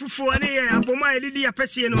Lydia Fufu and Aboma Lydia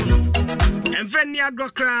Pessino. And Venia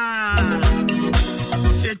Grokra.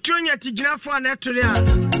 Say Tunia Tijna for Naturia.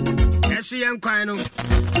 As we enquire. And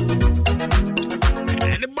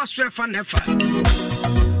the boss were for Nefa.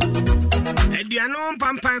 And the unknown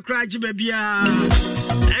Pampan Craj Babia.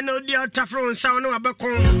 And no dear Tafron Sauno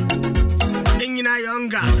Abacon. In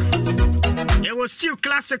younger. It was still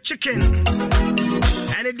classic chicken.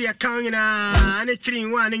 And the account in a 3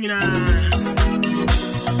 in 1 in a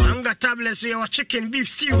Anga tablets or chicken beef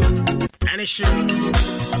stew and a show.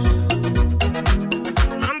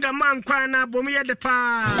 Anga man quana bomia de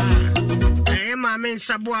pa. I am a main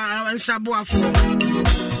Sabua and Sabua for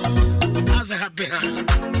as a happy hand.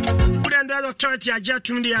 Put under authority at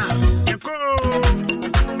Jatundia. Echo.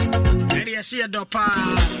 And you see a dopa.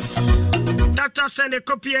 Doctor send a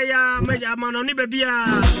copy ya Major Manoni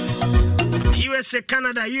Babia. USA,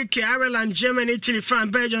 Canada, UK, Ireland, Germany, Italy, France,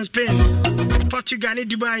 Belgium, Spain, Portugal ni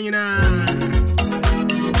Dubai na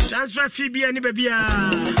transfer fee bi ani babia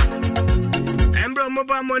embro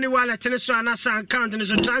mobile money wallet ne so anasa account ne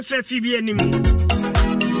so transfer fee bi ani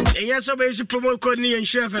enya so be use promo code ni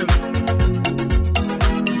Insure FM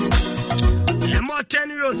more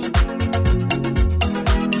 10 euros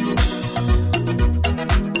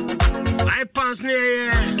 £5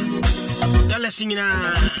 ne dollar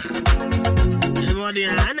singina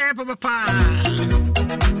ana papa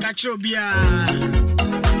Kachobia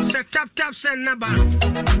set tap send number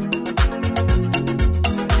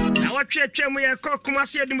I watch we are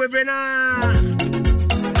Kumasi Dumebena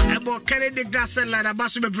about Kennedy Glass and Lada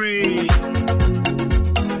Basubebre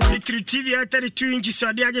the 3 TV at 32 inches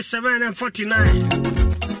so they are just 749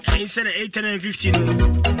 instead of 815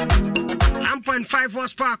 1.5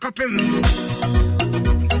 horsepower copy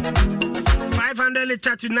 500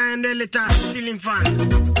 liter to 900 liter ceiling fan.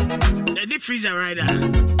 The deep freezer rider.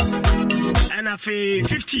 And a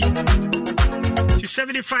 50 to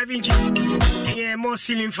 75 inches. Yeah, more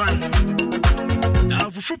ceiling fan.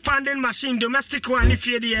 Food pounding machine, domestic one if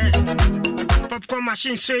you're the popcorn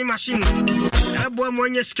machine, sewing machine. Double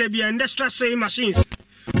one year scabby and extra sewing machines.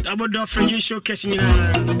 Double door fridge showcasing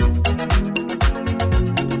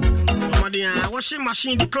washing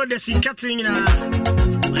machine, decoders in catering.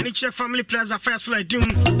 And it's your family plaza first flight doom.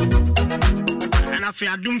 And I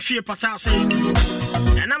feel doom fear patasi.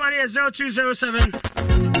 And number is 0207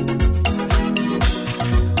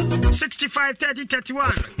 65 30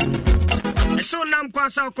 31. I saw Nam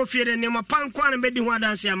Kwasa coffee and name a punk one and bedding one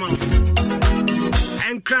dance your mouth.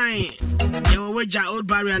 I'm crying. They will wage our old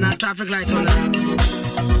barrier and our traffic light on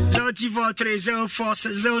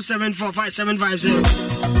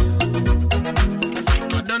 024304074550.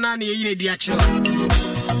 Don't know any diacho.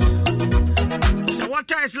 So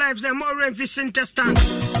water is life, the more rain fish intestine.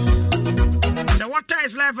 So water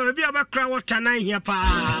is life, will be about crowd water nine here, pa.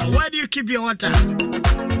 Where do you keep your water?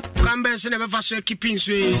 Come back, never fast keeping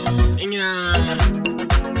sweet in a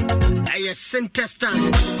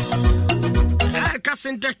intestine. I cast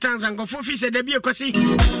intestines and go for fish at the beer, cosy.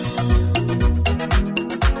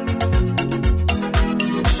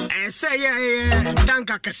 I say, yeah,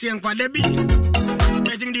 tanka Cassian Quadebi.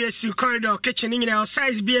 Letting the AC corridor, kitchen in our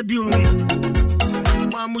size be a bill.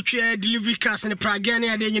 Mamuche delivery cars and the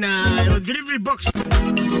Pragania delivery box.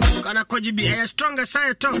 Gonna could be a stronger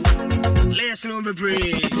side top. Layers no be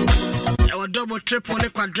brave. Our double triple,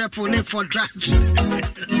 quadruple, for draft.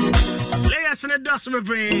 Layers in the dust be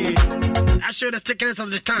brave. I show the thickness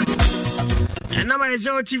of the tank. And number is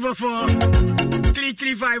 024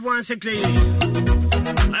 335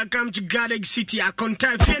 Welcome to Garden City. I can't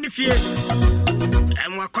type any fear.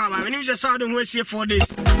 I'm Wakama. When you just saw them, we see 4 days.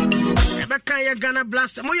 Ebeka ya Ghana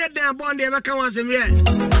blast. Mo ya dan bond ebeka was him here.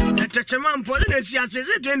 The Tachaman police ya says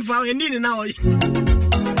 24 ending now.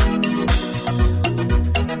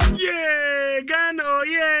 Yeah, Gano,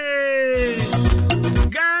 yeah.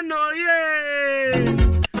 Gano, yeah.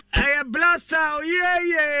 I blast out,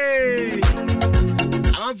 yeah.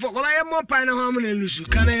 I'm for I am more pine harmony lusu.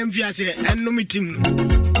 Can I envy say and no meeting.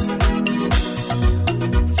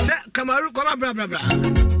 Kamaru koma bra bra bra.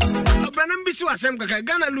 Obanam bisu asem kaka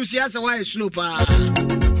Ghana Lucia as a why slope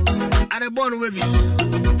at a born with me.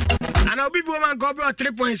 And I'll be woman go about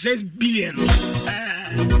 3.6 billion.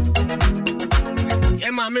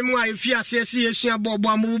 Emma memoir if you see a bob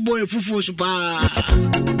boy fufu super.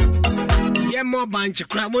 Yeah, more bunch of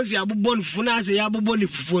crabs, ya bubon funas, ya buboni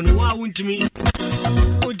fufun. Why won't me?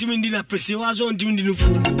 Won't me dinner pussy was on to me the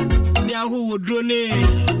food. Yeah, who would drone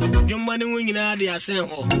your money winging out the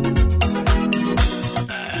assemble.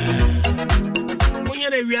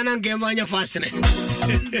 We are not getting on your fastening.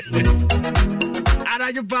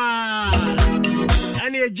 Arajupa.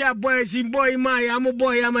 And a job boys in boy, my, I'm a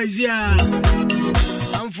boy, I'm a zia.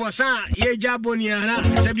 I'm for son, ye job on your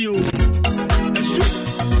Sabio.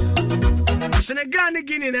 Senegal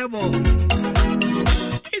again in elbow.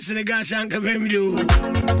 It's Senegal Shanka Bemdo.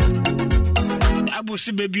 Abu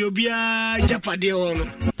Sibibia Japadio.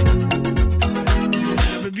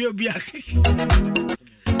 Bibia.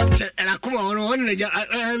 And I come on, maybe I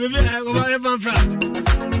go from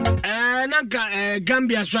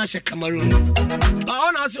Gambia, Russia, Cameroon.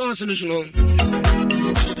 On us also, as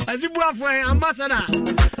you go for ambassador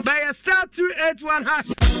by a star 281 hash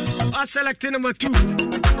or selecting number 2.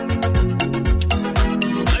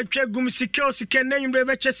 I check Gumisiko, Sika, name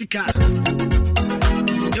Rebecca Jessica.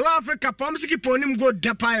 The Africa, Pomsky Ponim go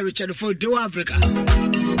Dapa, Richard for the Africa.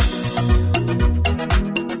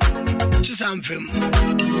 Something.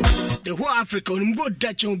 The whole Africa will go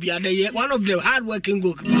Dutch will be one of the hard-working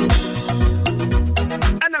goalkeepers.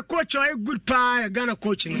 And a coach or a good player, Ghana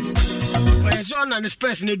coaching. When so on the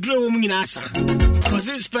space in the drum in Asa. Was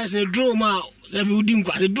this space in the drum out? The building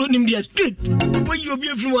got the drum in the street. Where you be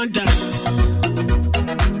from one time?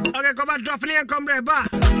 Okay, come back, drop and come right back.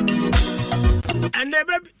 And the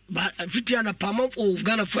baby, but 50 and a palm of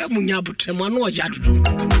Ghana for Munya, but someone was yard.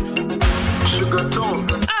 Sugar tone.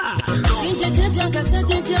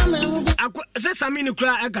 Say Sammy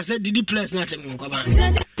cry, I said, did he place nothing?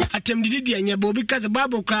 Attempt did it, and Bobby because the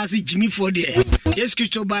Bible class Jimmy for the yes,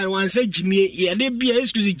 Christo by one say Jimmy, yeah, they be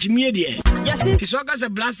excuse Jimmy, dear. Yes, it's what as a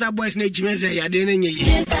blaster boy's name, Jimmy, I didn't.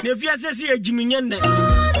 If you say Jimmy Yanda,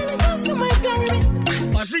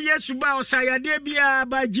 or say yes, to bow, say I dare be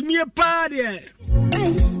by Jimmy a party.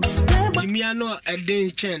 Jimmy, I know a day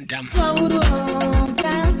chantam.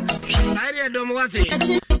 I don't know what it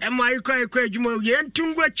is. Am I quite Jumo yen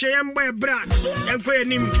to watch him by Brad and quay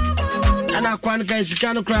him? And I can't guys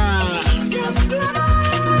can't cry.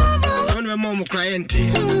 Don't be mom crying.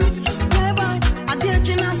 I did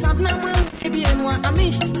you not have no one? Maybe I'm one. I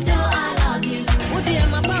mean, still I love you. What do you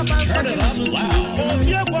my papa? Turn it up loud. Oh,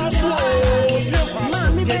 yeah, what's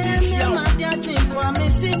mommy, baby, my dear chick,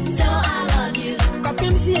 still I love you. Copy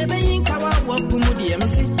see a baby, Kawa, what Pumudi,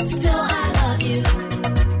 still I love you.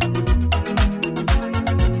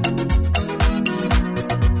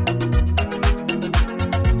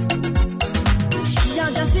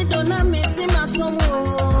 Don't miss him as some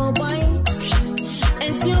boy.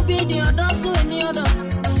 And still be the other, so any other.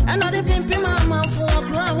 Another pimping mama for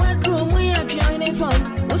a wet room. We are trying for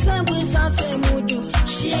what's up with us and would do.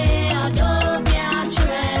 She adore the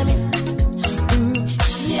tremmy.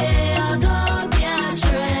 She adore the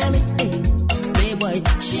tremmy. Hey, boy.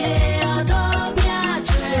 She adore the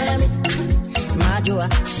tremmy. Majua.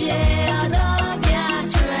 She adore the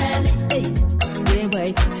tremmy. Hey, boy.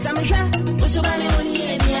 Sammy, what's your money?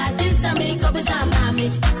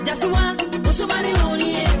 Just one, what's somebody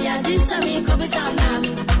only yeah, this time me come some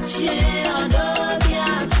name. She adore the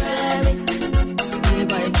tremmy.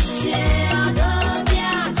 She adore the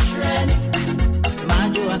tremmy.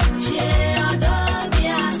 Majua, she adore the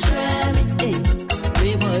tremmy.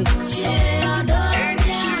 Hey, boy, she adore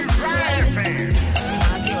the tremmy.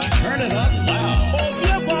 Turn it up loud. Oh,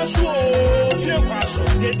 feel paso,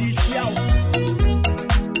 delicious.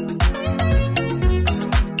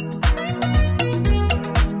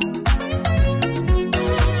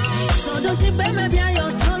 Maybe I your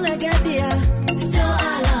tongue like still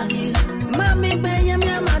I love you. Mommy, baby, I'm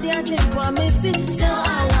your mother, still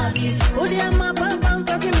I love you. Oh, dear, my papa,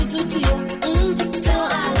 talking me to you. Still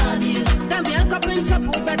I love you. Can be a couple of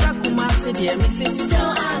support better, Kumasi, dear, missing. Still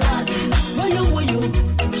I love you. Will you?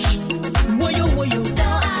 Still I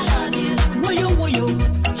love you. Will you? Still I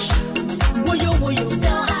love you. Will you?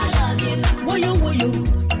 Still I love you. Will you?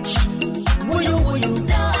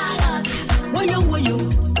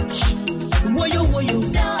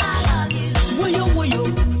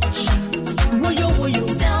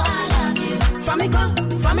 Still I love you.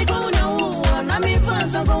 Famiko no, na mi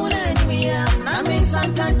fansa go anywhere. Na mi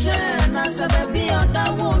sankanche, na sababi oda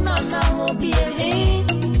wona na obi eh.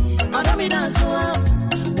 Oda mi dance wa,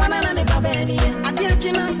 wana na ne babeni. Ati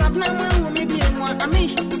china safna mwa mi bi mo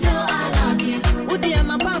amish. Still I love you. Udi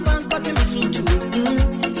ma papa nkopi mi sutu.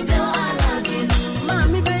 Still I love you.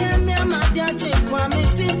 Mami be mi amadia che kwa mi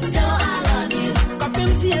si. Still I love you. Kopi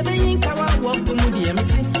mi si ebe yin kawa wo pumudi mi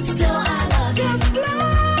si. Still I love you.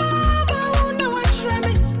 Love, I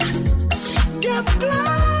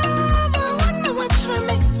wonder what try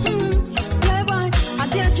me. Playboy, I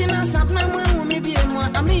dare china sapna mwa maybe more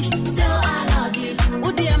amish. Still I love you.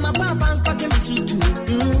 Udi ma papa nkopi mi sutu.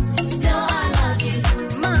 Still I love you.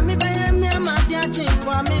 Mami baye mi ama dia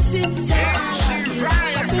chinkwa mi si. Still I love you.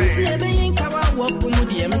 Kopi si ebe yin kawa wo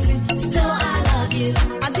pumudi mi si. Still I love you.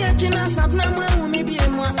 I dare china sapna mwa maybe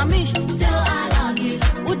more amish. Still I love you.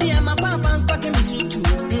 Udi ma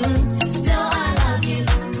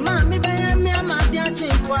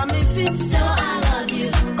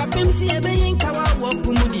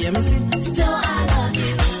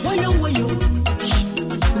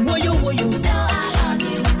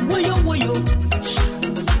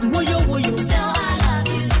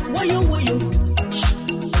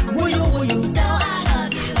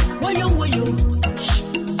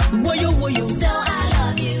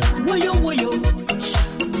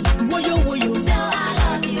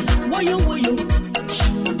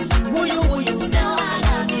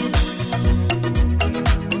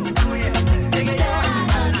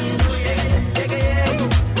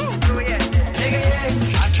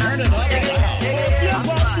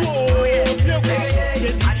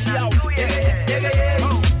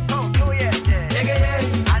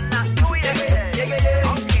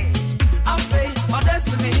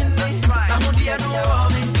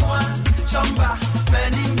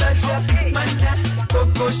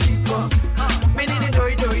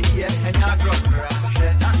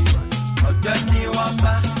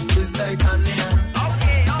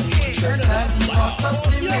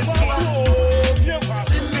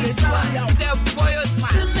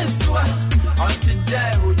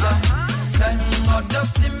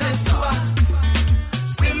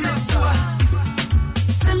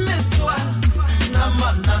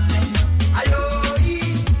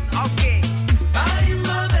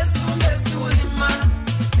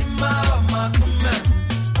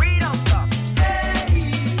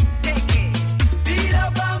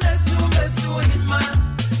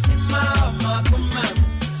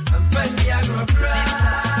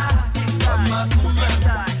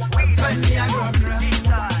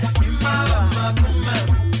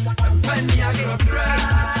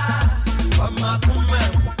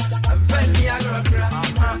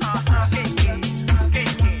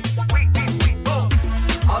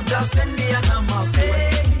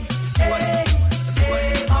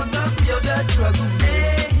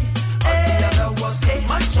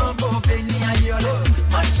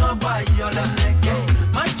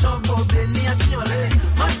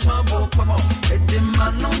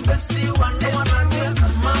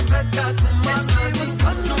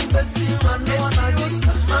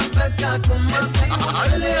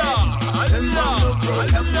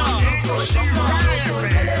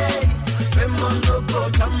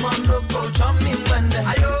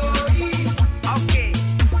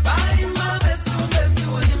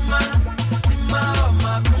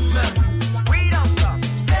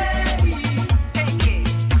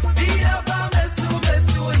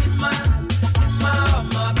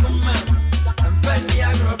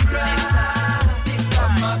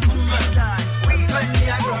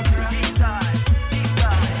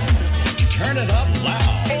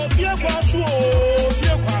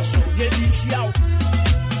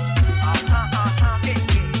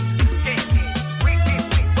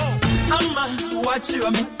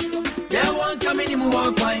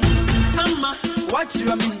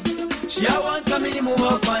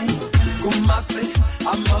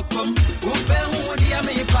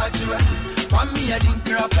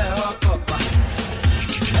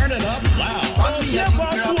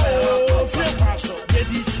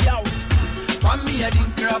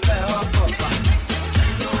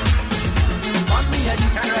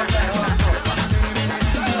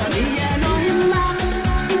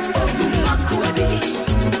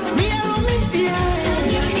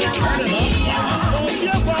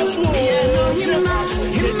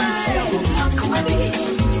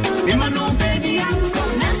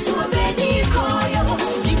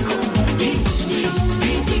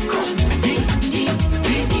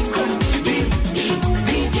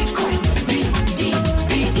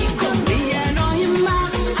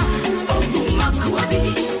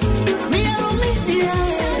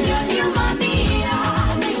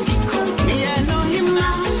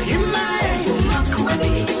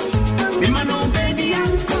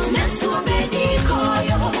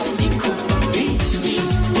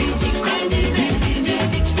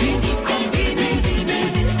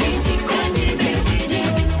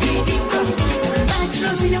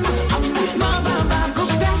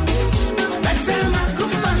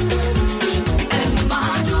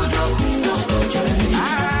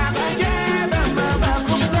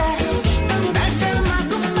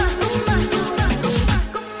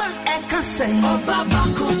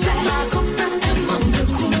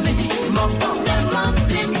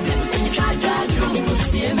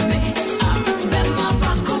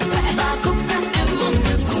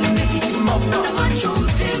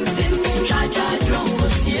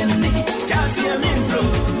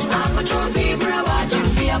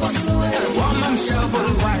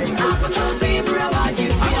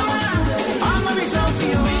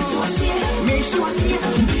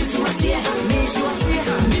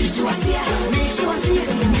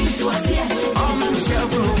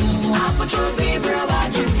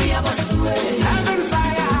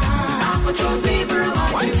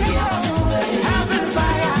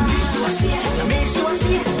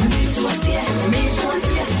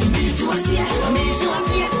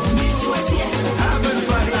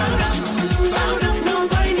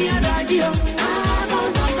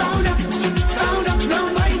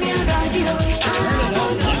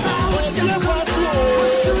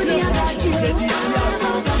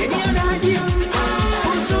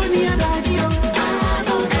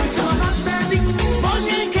Baby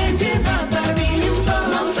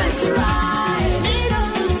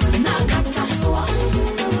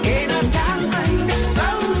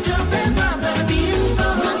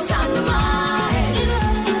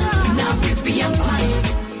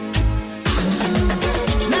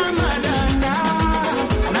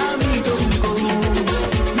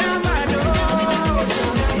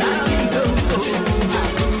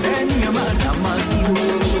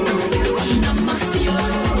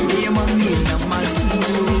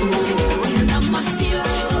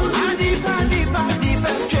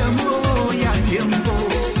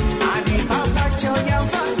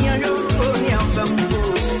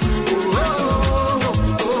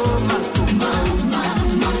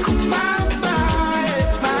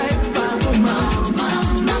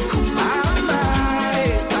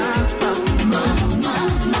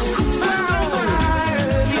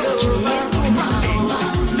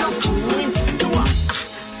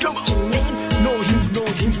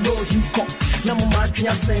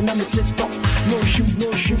can't say no me TikTok. No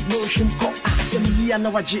shim cock. Say me here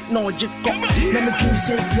no waji no jiko. No me can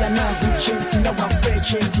say ya na chinti na wa fe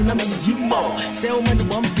chinti na me yimo. Say o man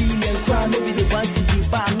 1 billion cry maybe the ones to be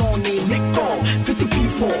buy no need Nico. 50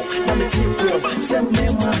 people na me tipo. Say me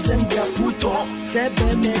ma send ya puto. Say be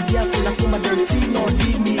me dia to na kuma dentino di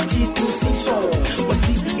mi T2 so.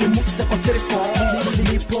 Wasi e mu se potreko.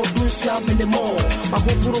 Ni produce ya me mo. Ma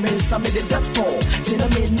go puro me sa me de dato. Tina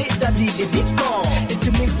me ne da di dito. It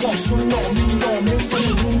me posso no me so me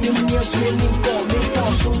go me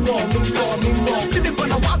posso no me no. Bibi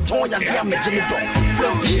bana wa to ya dia me jimi do.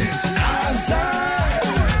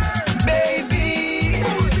 Baby,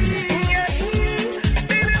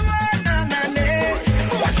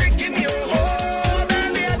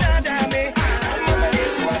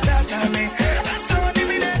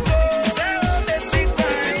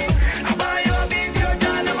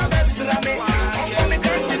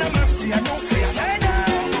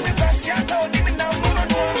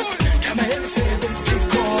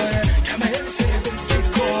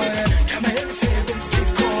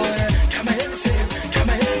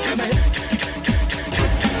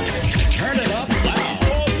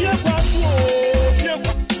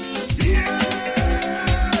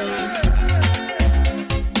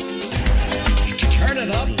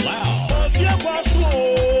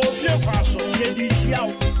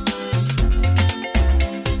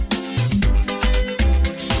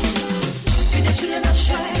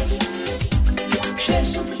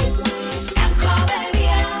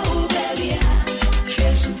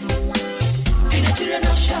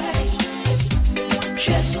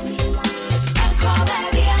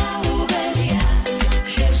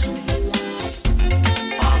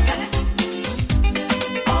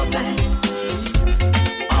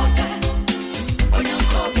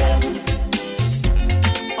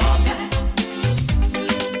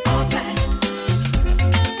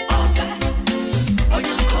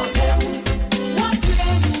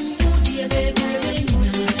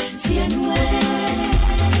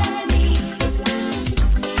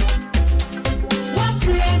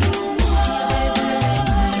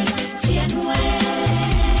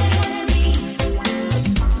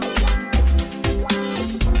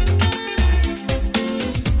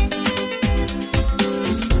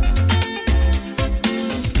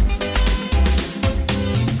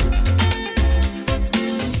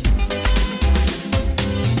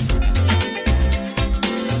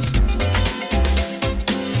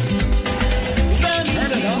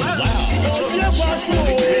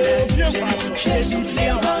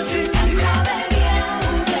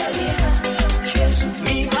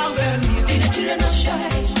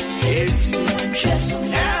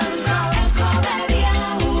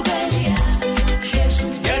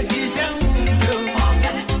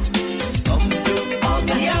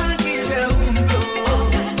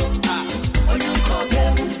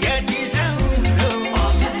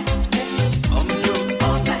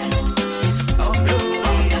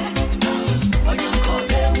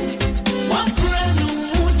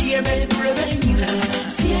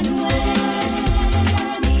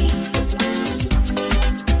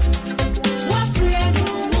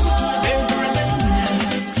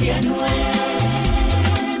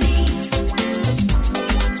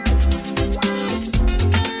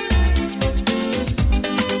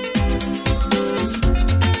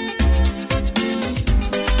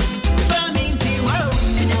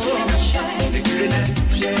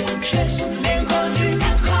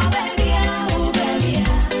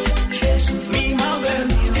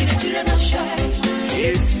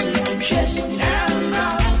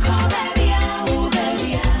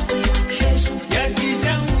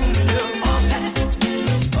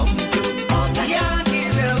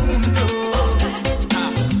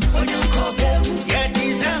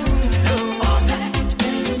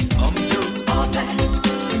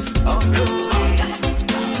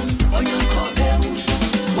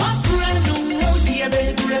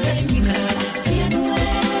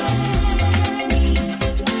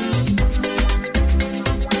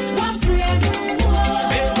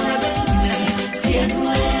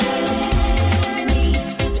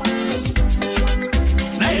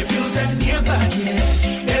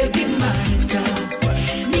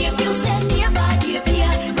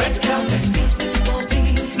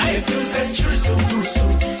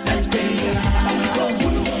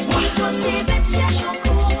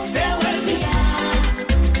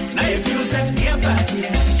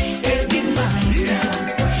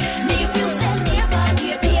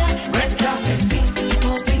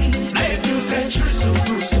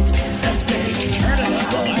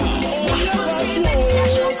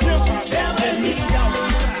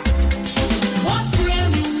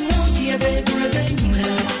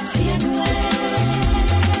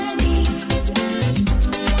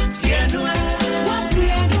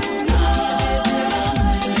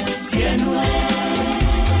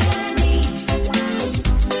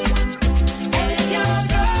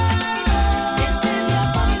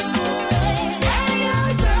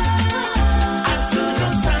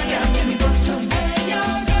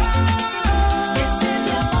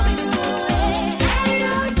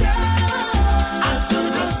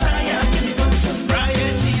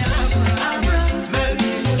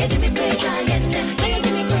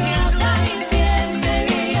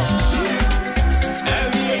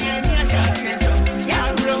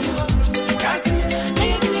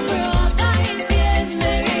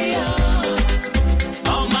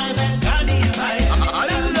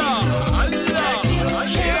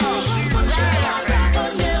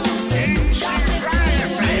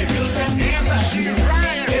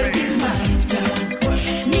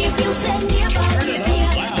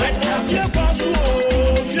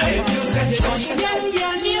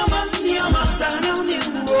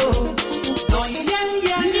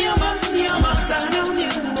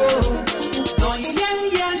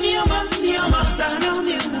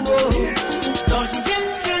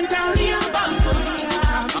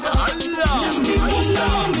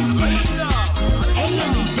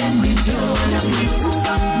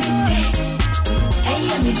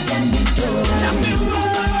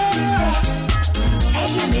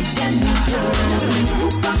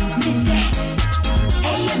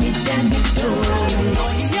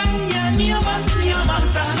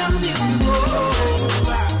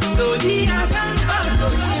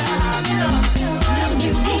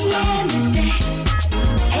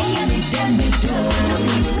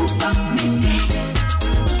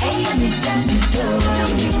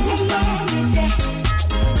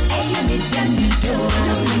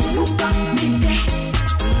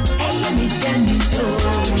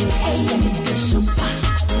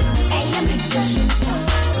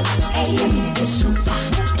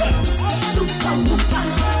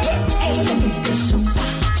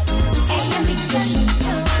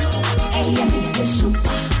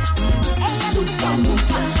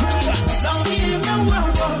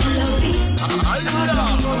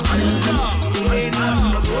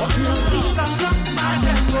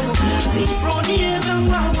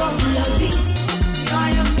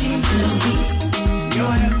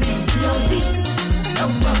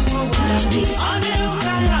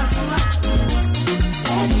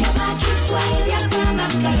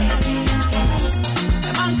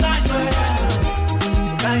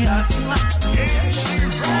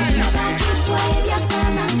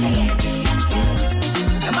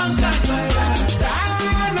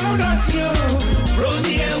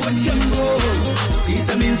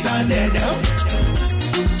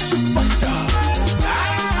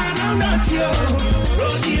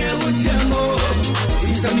 Rodeo with demo.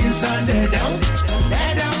 It's an inside there down,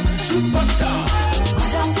 superstar.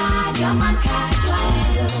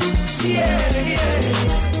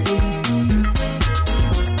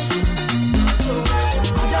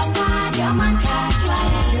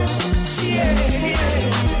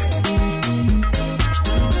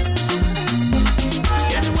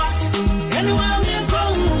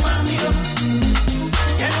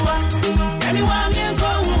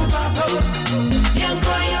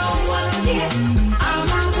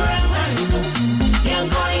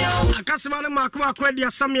 Kasimana Makwa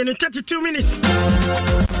Kwedia Sammy in 32 minutes.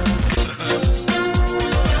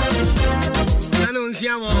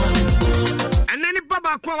 And then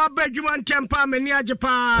Baba Kwa Bedouin Tempa Mania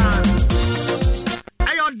Japan.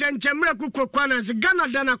 Ayo Denjamre Kukwana, Ghana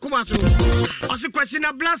Dana Kumasu. Also,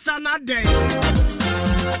 Kwasina Blasta not day.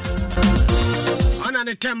 On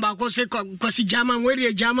the Temba, Kwasi German, where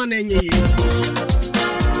you German and ye.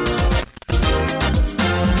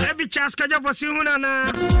 Every chance for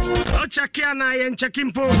Simuna, Ochakiana and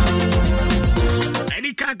Chakimpo.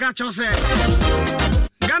 Edika Gachose.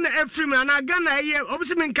 Ghana Efriman, Ghana,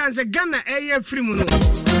 obviously, can say Ghana Efrimuno.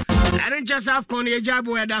 I didn't just have Connie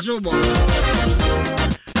Jabo at Asobo.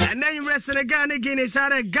 And then you rest in the Ghana again is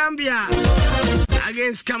out of Gambia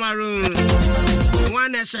against Cameroon.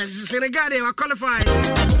 One nation, Senegal, they were qualified.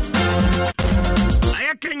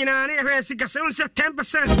 I can't hear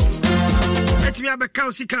 10%. Let me have a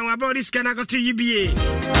council about this. Can I go to UBA?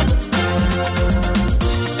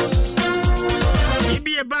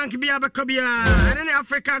 UBA Bank, be a Kobia, and then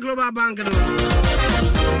Africa Global Bank.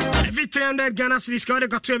 Every 300 Ghana cities got to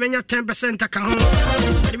 10% account.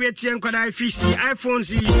 And we have IFC, iPhone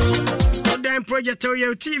Z, Dime Project,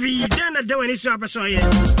 TV, then I do any super so yet.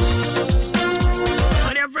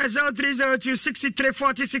 0302 63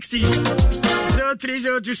 40 60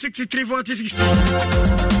 0302 63 40 60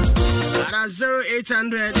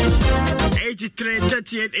 0800 83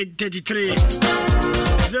 38 33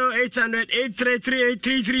 0800 833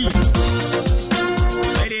 833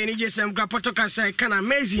 I need you some grapoto can say kind of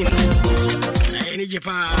amazing. I need you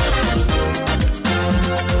pa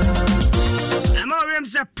I'm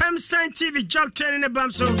already a Pem Sign TV job training the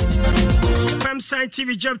Bamso. Pem Sign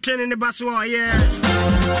TV job training the Baswa, yeah.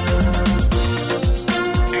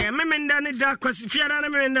 I am Memenda Dark because if you're not a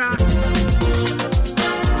Memenda,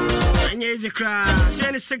 and here's a crowd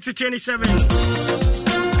 26 to 27.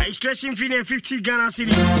 I stretching 50 Ghana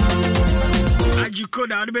City. I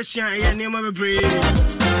code out the best and name of a breed.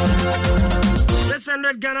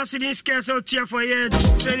 600 Ghana City scarce out here for your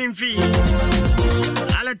training fee.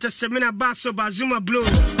 I let the seminar basso bazuma blow.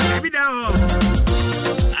 Every down.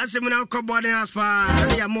 I said, when I come board in house,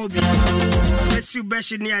 I mobile. Let's see,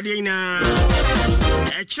 best near the ina.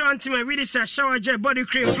 A chant to my really say shower jet, body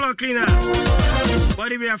cream, floor cleaner.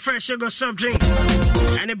 Body with a fresh sugar soft drink.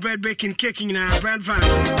 And a bread baking, cake in a brand fan.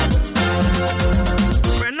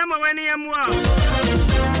 But number one, I'm wow.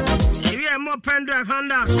 If you have more pen drive,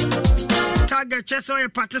 hand up. Target chest or your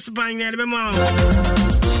participant in the memo.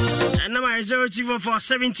 And number is 024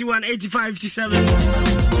 71 85 57.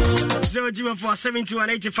 024 71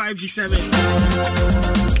 85 57.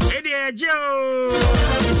 Hey, Joe.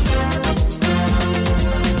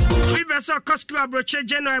 We better Costco approach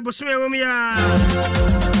General Bosway Womia.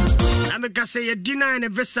 I'm going to say a dinner and a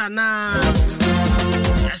visa now.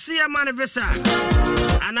 I see a man a visa.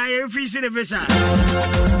 And I refuse a visa.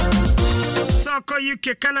 Soccer,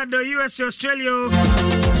 UK, Canada, US, Australia.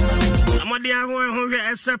 I'm on the home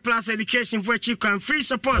SL Plus education for cheap and free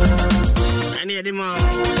support. I need them all.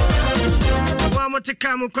 One more to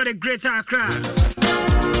come, we'll call it Greater Accra.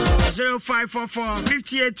 0544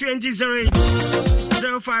 58 20 08.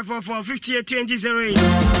 0544 58 20 08.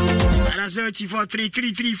 And that's 043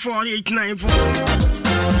 334 894.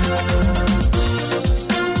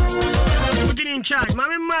 Put it in charge.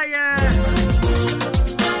 Mamma Maya.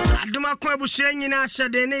 Aduma Kwabu Shane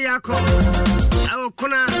Shadene Yako. Our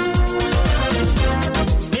Kuna.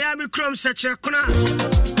 Miami Chrome such a Kuna.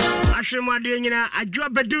 Ashima doing in a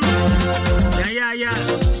job bedu. Yeah.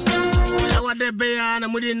 Our de Bea and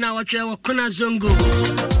Mudi now at your Kuna Zongo.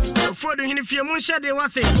 For the Hinifia Munsha de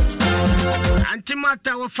Wathi.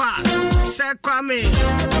 Antimata Wafa. Sakwame.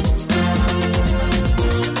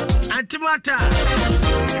 Antimata.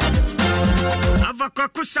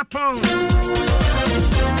 Avakokusapon.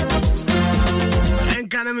 And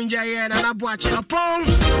Kanaminjaya and Abuachi upon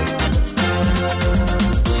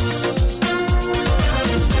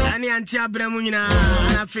Ani Anti Abramunina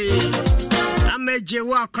and Afi. I made you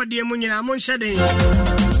walk on the Munina Munshade.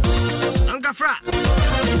 Uncle Fra.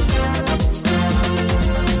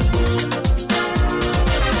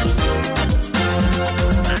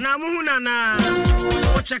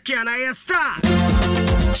 check in. I star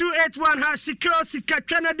 281 has Sika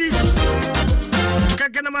Kennedy.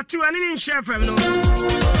 Kaka number 2 and in chef no.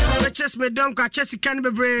 Chess me don't catch Chessy can be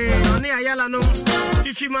brave. On the Ayala no.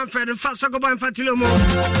 50 man fed and fast go by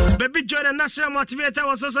Fatilomo. Baby Jordan National Motivator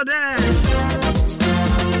was also there.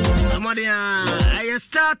 I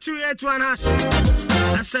star 281 hash.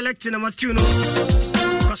 I select number 2 no.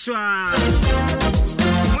 Koswa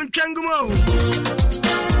Munchangumo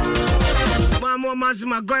Mamo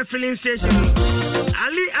Mazima Goy filling station.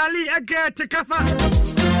 Ali again to Kafa.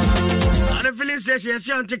 The filling station is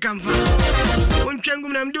on to Kamfa.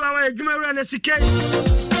 Munchangum nam do away Gumera and CK.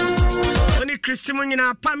 Only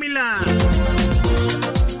Christimonina Pamela.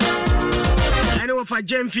 I know for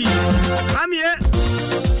Jemfi. Come here.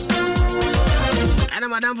 And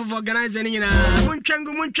Madame for organizing in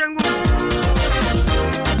Munchangu.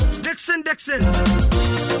 Dixon.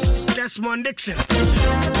 Desmond Dixon.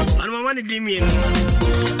 And my money Damien.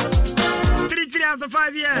 3 after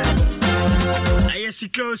 5 years. I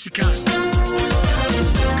Sika.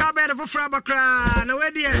 Cabin for Frabakra. No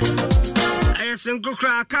idea. I Sunko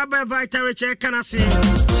cry. Cabin Vita Rich. I can see.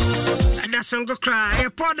 And that's Sunko cry. A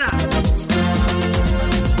podder.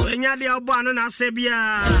 When you're the Albano, I say,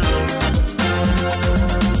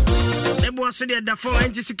 the boss said that for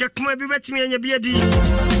Antisika come be with me and your beardy.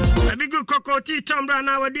 A big good cocoa tea, Tom Brown,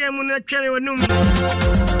 our dear moon, cherry, or noon.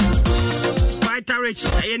 Vita Rich,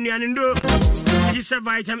 I know. It is a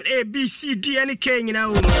vitamin A, B, C, D, and K, you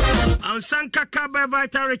know. I'm Sanka Cabba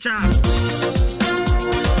Vita Richard.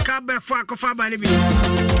 Cabba Fako Fabanibi.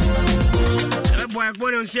 A boy, I'm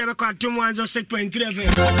going to see a car 2 months or 6.3.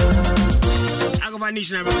 I go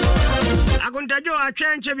vanish never. I go to do a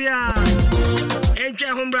change of ya.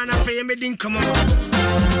 Enter home brand up a meeting come on.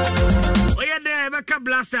 We are there, backup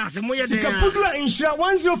blasters, and we are there. Sikapudla Insha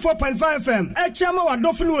 104.5 FM. A chama wa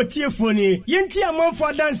dofin wa tiefoni. Yenti amon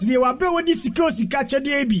for dance de wa be wodi sika cha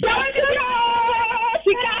de bi.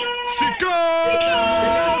 Sika.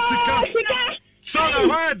 So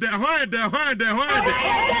why the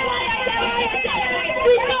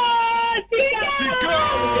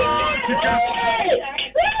Sika.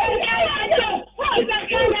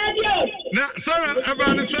 Na sorry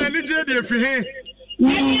about the say ni je dey fi he.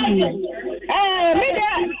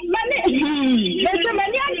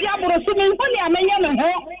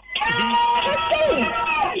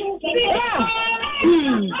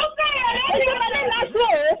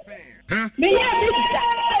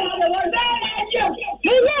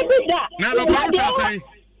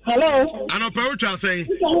 Hello. I know what you say.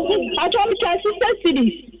 I told you sister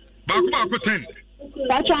cities. Baku 10.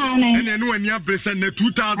 That's right. And then when you have present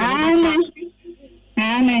 2000.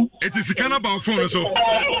 It is a kind of phone so.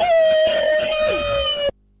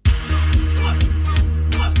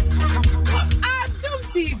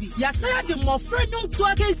 TV. Yasaya de mo friendum to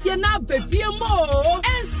against na baby mo.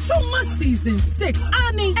 And Shoma season 6.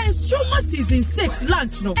 Ani and Shoma season 6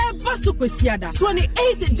 launch no. Eba Sukwesiada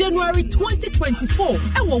 28th January 2024.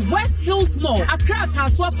 Ewo West Hills Mall. Accra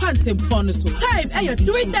Kaswa Pantem Ponoso. Time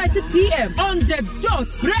 3:30 p.m. on the dot.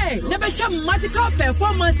 Bray. Nebesha magical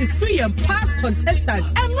performances free and past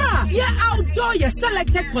contestants. Emra. Outdoor your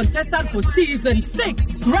selected contestant for season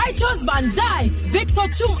 6. Righteous Van Dyke. Victor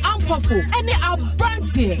Chum Ampofo. Any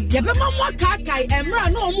Abrantie. Yabema mwa kakai Emra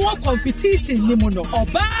no more competition ni mono.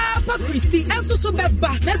 Oba pa Christy enso so beba.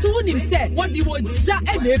 Nesu unim se wadi wo ja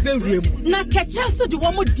ebe rem. Na keche so di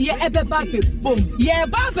womo die ebe ba be bom. Ye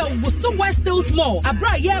ba be wo West Hills Mall.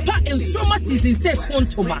 Abra ye pa Enstroma season 6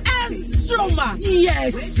 ontoma. Enstroma.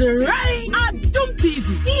 Yes, right. Adum TV.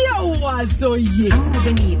 Yo wazo ye.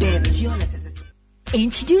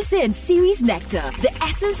 Introducing Series Nectar, the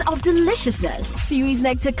essence of deliciousness. Series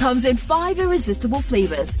Nectar comes in 5 irresistible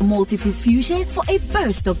flavors. Multi-fruit fusion for a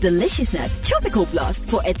burst of deliciousness. Tropical Blast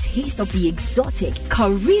for a taste of the exotic.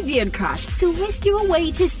 Caribbean Crush to whisk you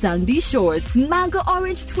away to sandy shores. Mango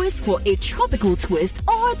Orange Twist for a tropical twist,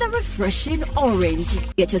 or the refreshing orange.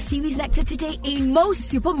 Get your Series Nectar today in most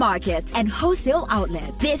supermarkets and wholesale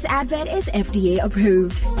outlets. This advert is FDA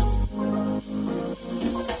approved.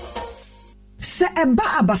 Se eba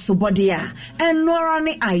abasobodia enora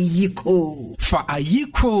ni ayiko fa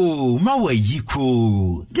ayiko mawa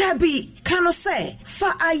yiko Debbie kano say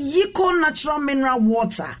fa ayiko natural mineral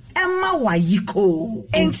water emma wa yiko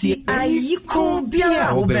enti ayiko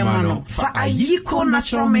biara obemano fa ayiko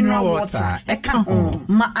natural mineral water eka ho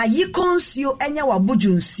ma ayiko nsio enya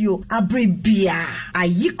waboju nsio abre bia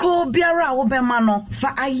ayiko biara obemano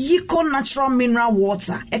fa ayiko natural mineral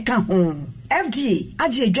water eka ho FDA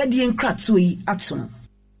aje adwadie nkratoi atom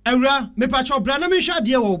Ewra, me pacho bra na me hwa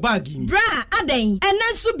de wo bag. Bra, aden,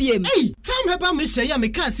 enen so biem. Hey, time heba me hye ya me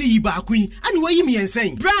ka se yi ba ko yi, ani wayi me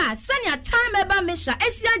yensen. Bra, sanya time heba me hya,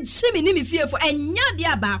 esia gyimi ni me fiefo, enya de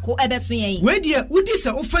abako ebeso yen. We de wudi se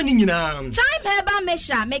ofa ni nyina. Time heba me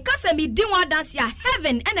hya, me ka se me di wa dance ya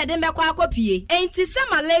heaven ene de me kwa akopie. Enti se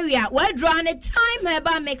malaria, we draw ne time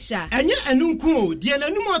heba mixture. Enye enu nku o, de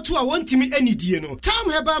nanum ato a wontimi anidie no. Time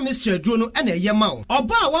heba mixture duro no ene ye ma wo.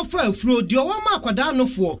 Oba a wafa afuro de o ma akwada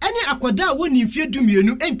nofo. Ene akwada woni mfie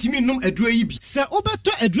dumienu entimi num aduro yi bi. Se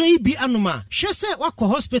obeto aduro yi bi anoma, hwe se wakọ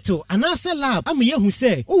hospital anase lab am ye hu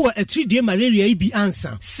se wo 3D malaria yi bi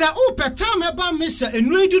ansa. Se Time heba mixture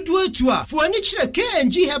enu dudu atu a, fo ani kire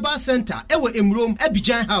KNG Herbal Center ewo Emrom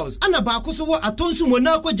Abidjan House. Ana ba ko so wo Atonsu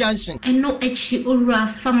Monaco Junction. Eno echi ura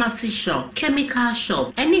pharmacy shop, chemical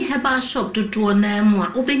shop, any herbal shop dudu na mu a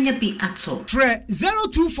obenya bi ato. Fre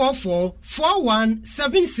 0244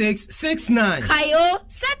 417669. Kayo,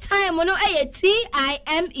 set time no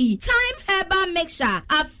TIME. Time heba mixture.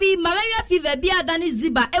 Afi malaria fever bi adani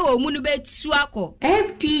ziba ewo munu be tuako.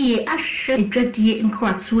 FDA ahwe edwadie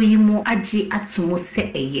nkwatu yi mu agi atomo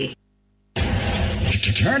se eye.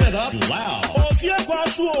 Turn it up loud. Oh, fie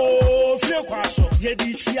kwaso, ye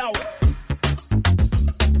di chiao.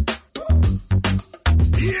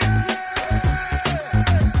 Yeah.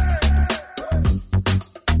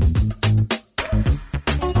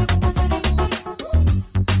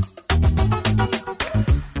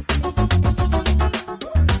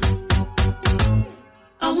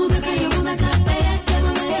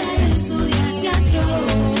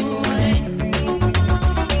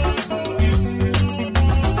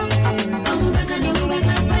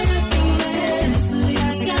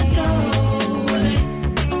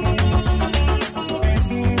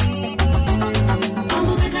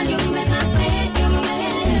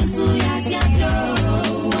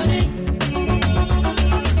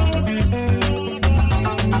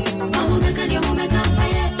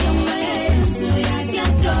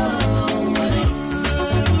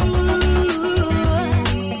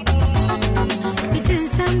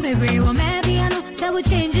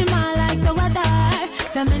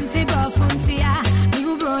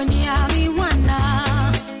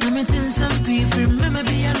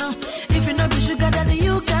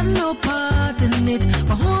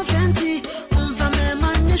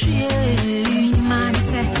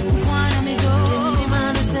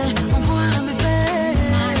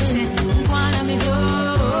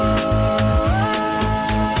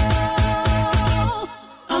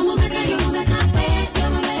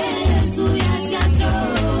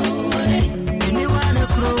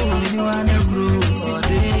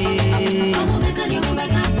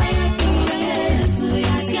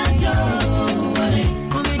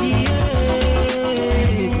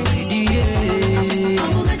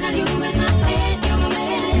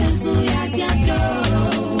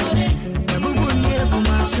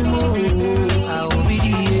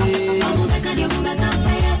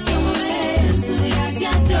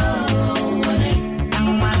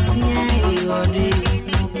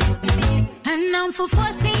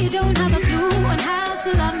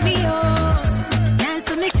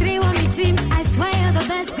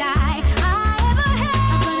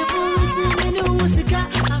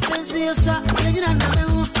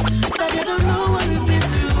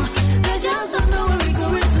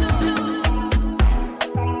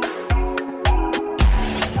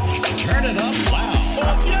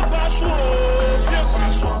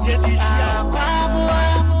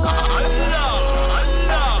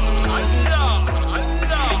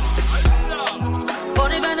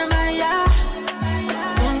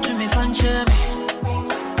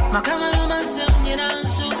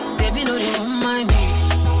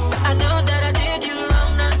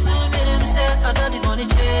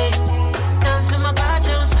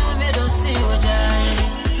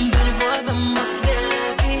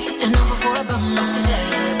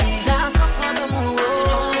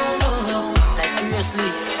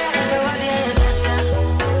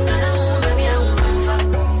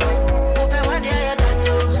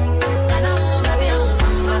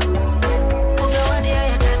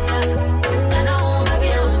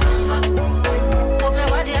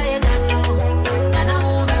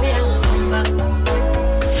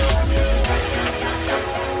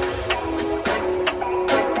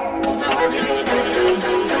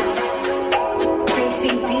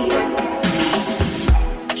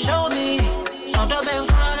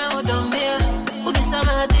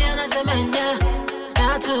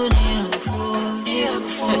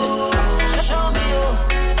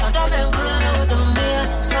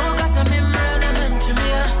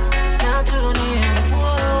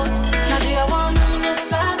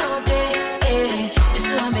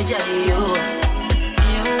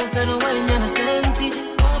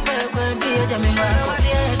 Tell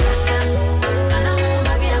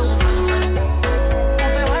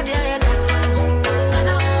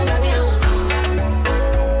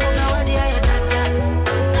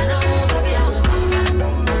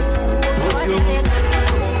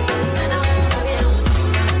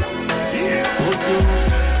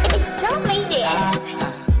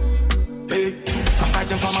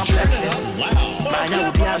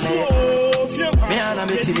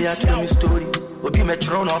me story. Will be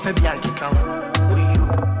metron off a Bianchi count.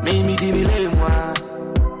 Maybe di me lay moi.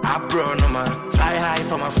 I brought no man. Fly high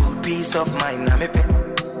for my full peace of mind. I'm a pet.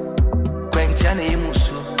 Quentiane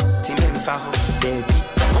Musu. Tim Faho, baby.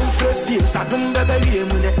 Mon frère feels I don't baby.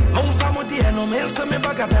 Mon family and no man. So me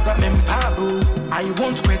baga pepper me pabu. I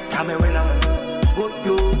won't quit time when I'm what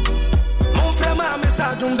you. Mon frère ma me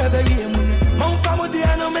sa don't baby. Mon family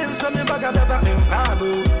and no man. So me baga pepper me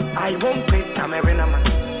pabu. I won't quit time when I'm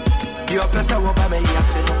your person will be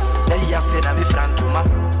yasin, the yasin of the Frantuma.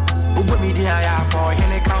 Ubu media for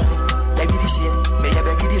Henny count, baby this year, may have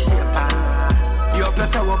a good year. Your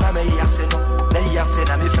person will be yasin, the yasin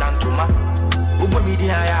of the Frantuma. Ubu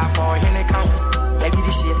media for Henny count, baby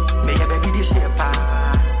this year, may have a good year.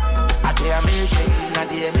 I dare making, I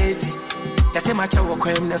dare mating. Yes, a match of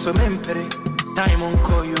crime, so mempere. Time on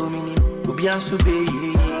call you meaning, Ubian Sube.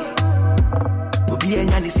 Ubi and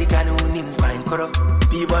Yanisicano Nim Quine Coro.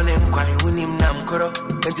 Be one and quine unim nam coro,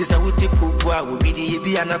 and this a witty poop will be the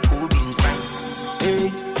Ibiana pooping quine. Hey,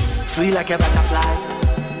 free like a butterfly,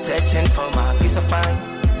 searching for my peace of mind.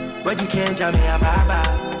 But you can't jam me a baba.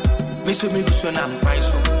 Miss me so nam quine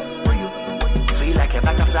so. Free like a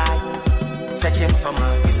butterfly, searching for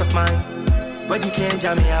my peace of mind. But you can't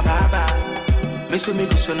jam me a baba. Miss me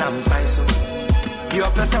so nam quine so.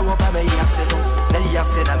 Your person will be yasin, then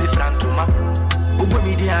yasin a be frantuma. Ubu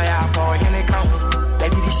media for Henny count.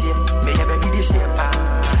 Baby this year, may have baby this year, pa.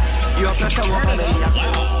 Your person will be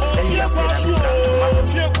yasin, then yasin a be frantuma.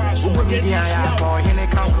 Ubu media for Henny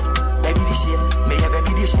count. Baby this year, may have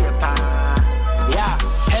baby this year, pa. Yeah,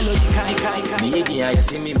 hello, you can't. Maybe I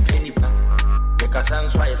see me penny pa. Because I'm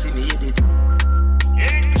why I see me did.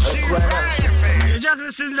 You just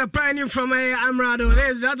listened to the pioneer from Amrado.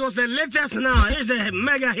 That was the latest now. Here's the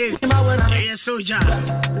mega hit. Hey, soldier.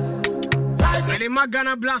 With the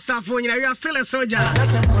Magana Blaster phone, you are still a soldier.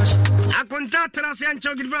 I contact us and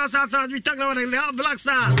choke it brows after we talk about the Black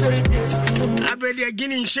Star. I bet the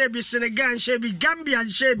Guinea Shabby, Senegal Shabby, Gambian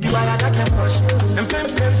Shabby.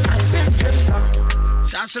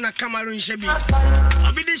 Sasuna Cameroon Shabby.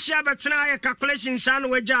 I'll be the Shabby tonight. Calculations and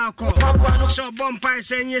Wajako. So, Bompire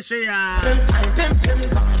saying yes, and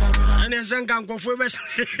then Zangan go for best.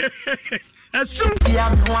 As soon when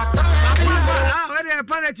they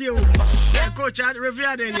appointed you, coach at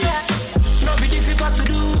Riviera. No be difficult to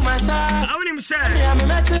do, my son. I want him say,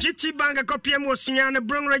 GT Bank a copy of Mosiana,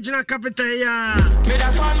 Brung Regional Capital. Made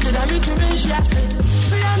a farm that I mean to mention.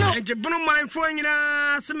 And the Bruno mind for you,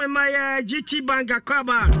 some of my GT Bank a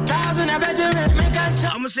cover.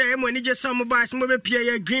 I'm saying, when you just some buy some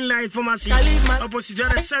PA green light for my city, opposite to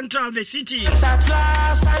the center of the city.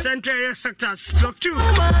 Central area sectors, block 2.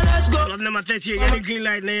 Block number 30, any green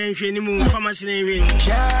light, any more pharmacy name.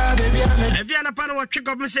 If you are a panel, check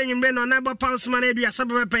up me saying you may not never pounds money, be a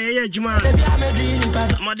suburb pay a Juma.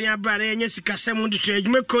 Madia Brad, and Jessica Samu to trade,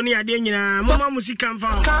 Mekoni, Adina, Mama Musican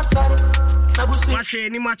Farm. Watch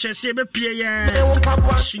any match as a PA,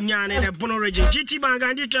 Sunyan, and a Bono region, GT Bank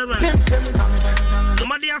and the travel.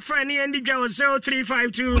 Madia friend, and the girl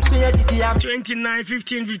 0352 29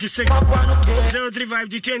 15 56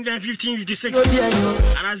 0352 29 15 56 and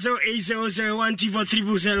 0800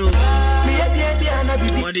 124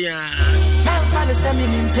 Madia.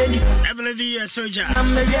 Definitely a soldier.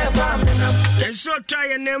 And so try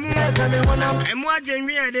and name and what game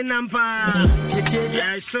we had in Nampa.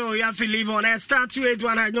 So you have to leave on star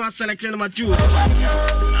 281. I know I selected number 2.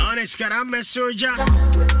 Honest, I'm a soldier.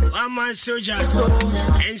 I'm a soldier.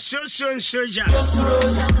 And so soldier.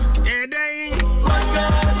 And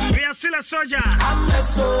we are still a soldier. I'm a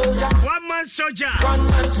soldier. One man soldier.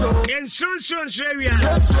 And so area.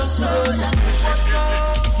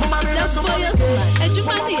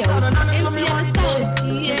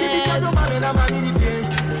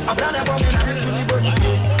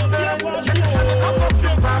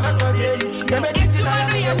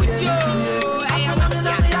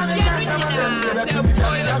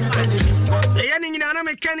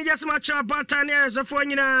 Mechanic just match up Batania as a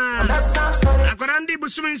phone. I could Andy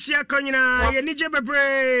Busuminsia Conina, Yanija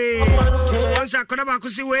Bebre. Once I could have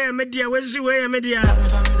Akusi way media, where's the way media?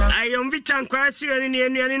 I am Vitan Quasi and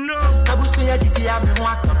Indian no.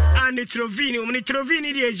 And it's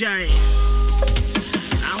Rovini, the Jai.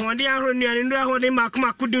 ahoɔden ahoro nnuane ndo ahoɔden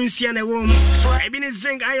maakoma kodu nsia na ɛwɔ mu ebi ne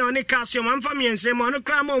zinc iron ne calcium amfa miɛnsɛ ma ɔno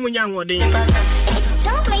kra ma ɔmo nya ahoɔden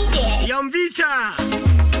Yom Vita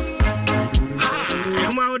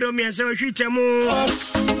ɛmo ahodoɔ miɛnsɛ ɔhwitɛ mu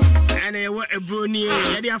ɛna ɛwɔ ebroni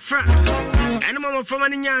yɛde afra ɛno ma mɔfama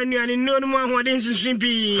no nya nnuane ndo no mu ahoɔden sunsun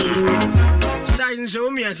pii size nso wo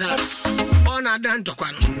miɛnsa ɔna adan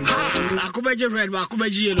tɔkwa no baako bɛgye red baako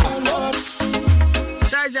bɛgye yellow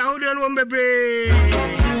size ahodoɔ no wɔn bebree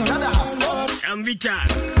Vita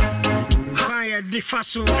kwa ya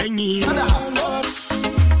difaso enyi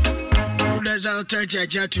there's a church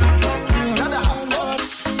ajatu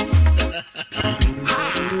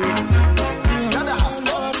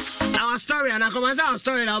our story and I come our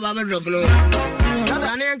story now about drop no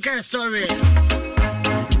Ghanaian story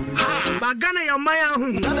but Ghana your maya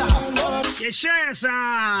hu you share sa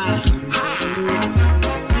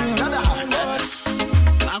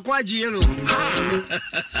akwaji yelo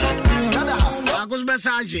akos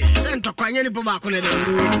besaje sento kwanye ni po ba ko ne de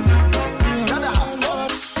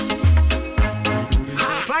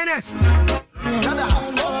finest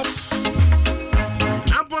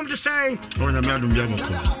I'm going to say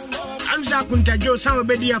I'm Zakunta Joe some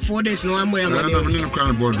obedi 4 days no am I'm no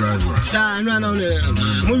crown board driver sir no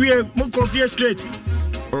we confuse straight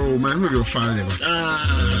oh man who you fire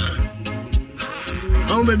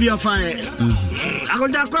oh baby you fire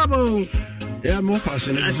akonta kwabo yeah more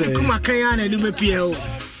person say kuma kan na do be PO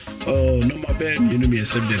oh no my bad you know me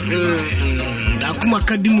accept them akuma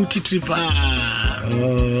kadimu titri pa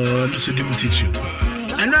oh no so dimu titri pa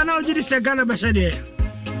and now you this Ghana be say there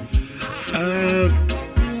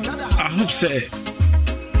I hope say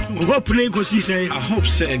play go see say I hope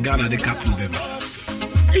say Ghana the captain baby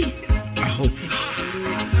I hope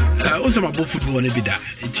also my football be that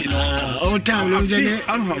you know all time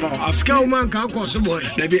I scout man ka ko so boy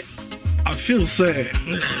baby I feel say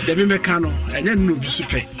the be mekano and then no be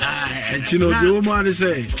super and you know the woman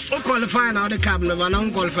say o qualify now the cap no na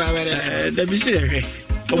qualify where the be say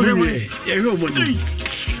you hear money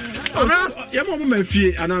ya mo ma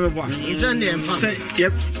fie ana me bo say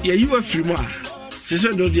you are free more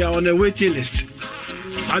say no they are on the waiting list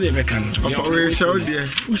how they mekano we show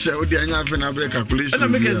there anya fe na break calculation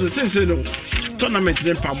and make say no tournament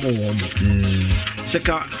dem pa mo wo mo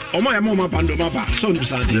seka omo ya mo ma bando ma ba so ndu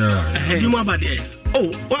sa de you ma ba de oh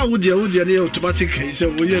why would you automatic say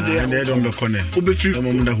we here there and they don't be corner o be free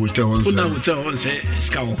mo da hotel on say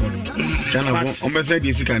ska wo hono chana o me say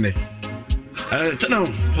di sika ne chana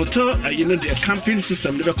hotel you know the camping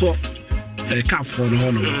system they be call car for no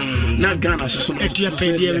hono na Ghana so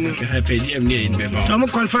PDM ne in beba so mo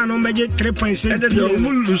qualify no be 3.6 and then mo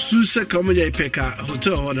lusu se come ya peka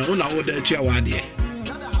hotel hono una order tua wa de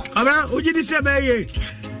Aba uji di se be ye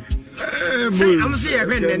I'm see a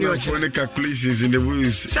friend any ocho calculations in the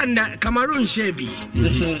ways sanda Cameroon shebi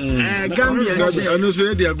Gambia I know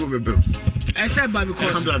so they go bebe esa ba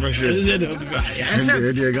because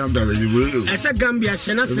esa Gambia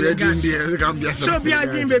shena Senegal so bi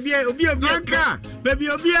agin baby obi baby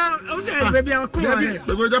o say baby akuma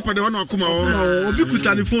baby japa de wana akuma obi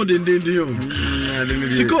kuta ni phone den yo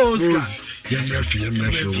siko Oscar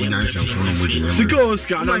Sika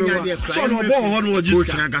Oscar na so no bo ho no just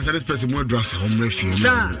can can this person more dress home refuge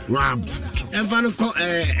wow envano ko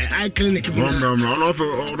eye clinic no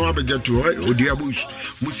abeja to odiabush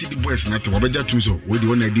musi the boys na to abeja to so we the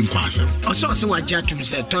one edi nkwasa so say waja to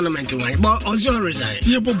say tournament one but ozo resign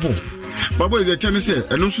ye bobo babo is a chance say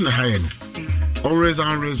eno so na high no always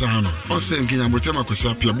no o say nkinya botema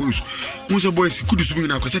kwasa pia bush muso boys kudusu bi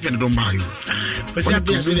na kwasa pia don ba yo kwasa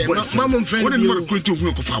pia say mama friend what you kwento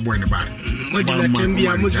hu ko fa boy ne ba mo di na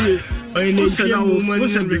tembia mo say oy ne pia mo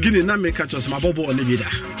say beginning na make catch us my bobo ne bi da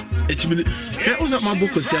etimi e o say my bobo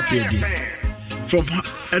kwasa pia bi from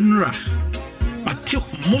Enra until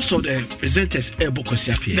most of the presenters ebo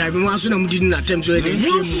kwasa pia da bi mo aso na mo di na tem so e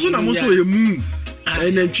so na mo so e mu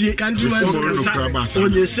and then country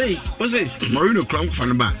you say Marino Crown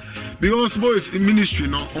fan ba because boys in ministry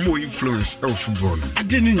no omo influence of football I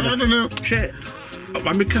don't know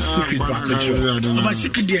I make a secret back about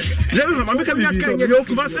secret there I make a yo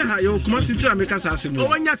Kumasi ha yo Kumasi ti America sase mo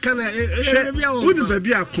onya kana wo ni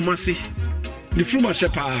baby a Kumasi the Fruma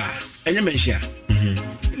shepa enye menhia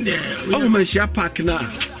oh menhia park na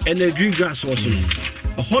and the green grass also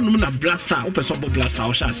a honum na blaster o person blaster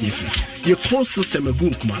o sha se fi your call system a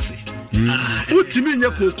good Kumasi utimi nya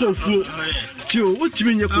kokofu tio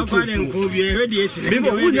utimi nya kokofu maybe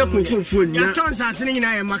we nya kokofu nya ya tons asini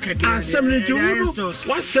nyina ya market assembly to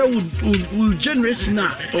what say will generation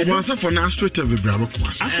na o wa say for na straight every bravo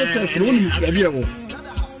Kumasi asset for no bia wo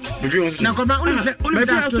na koba onse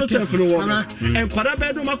AstroTurf no wo en kwada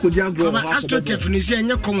be do makodi agro AstroTurf ni se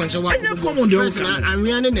enye common so wa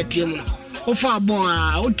anwea ne natiem no o fa bon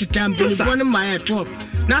a o titampe ni bon ma e top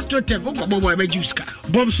na AstroTurf o kobo boy be juice ka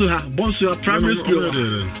bomso ha primary school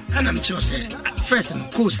ana mche say first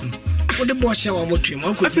course o de bo share wa motuem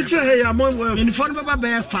o ko picture here ya mo uniform baba be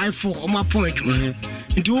 5-4 o ma point ma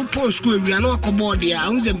into o point school wi ana akobo de a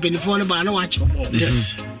unze benefo no ba na wa che bo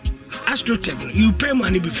yes AstroTurf you pay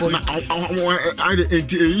money before I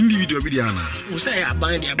individual bidiana o say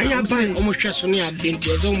aband ya o mo hwe so ne adenti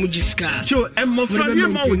ezo mo giska so emmo fra ye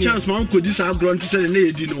ma wo chance ma ko di sa agro nti say na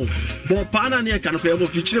edi no bo pa na ne ka no fa mo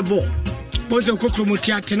fichire bo se kokro mo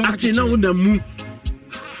tiate no ati na wo na mu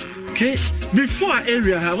okay before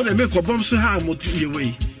area ha when I make a bomb so ha mo tie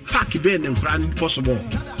we park be na nkran possible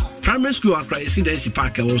primary school akra see there is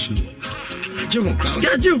park also ajibo crowd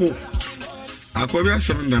ya ajibo Akobia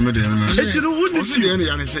 7 dame de na. E tiro wo ni si de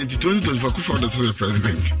ya say 2024 ku for the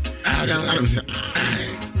president. What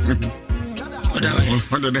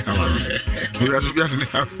the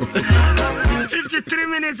hell? 53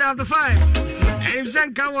 minutes after 5. And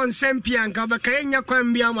Zanka won Sempian Kabakanya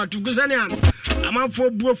Kwambia Matukusanian. I'm for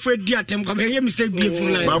Buffet Diatem, come here, mistake be for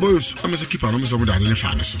life. Babos, I'm a keeper, I'm so that in the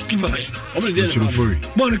finals. Keep away. I'm a deal.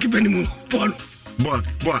 Born keep any move. Born.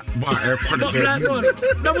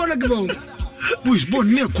 Boys,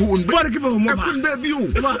 born near Coon, but give him one baby.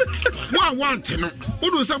 One want no.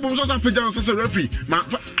 Who do some of us up down as a referee?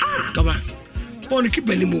 Come on. Born keep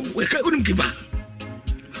any move. We couldn't keep up.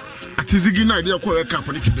 At his idea, call a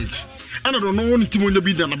company to bench. And I don't know any team on the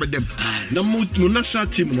bid done about them. No national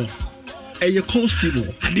team no. A coast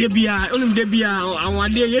team. And there be only there be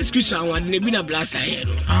one day, yes, Chris, I want to be a blaster here.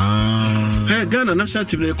 Hey, Ghana national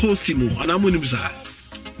team, a coast team, and I'm winning, sir.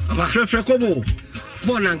 Frekobo.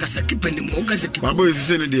 Born and Gasa keep any more. My boys is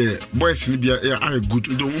saying the boys in the are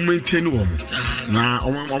good. Don't maintain one. Now,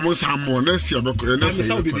 almost have more. Next year, next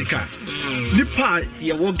year, Nipa,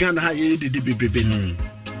 you walk Ghana high, the baby.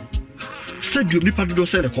 Stadium, Nipa do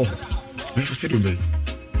sell a call. Stadium.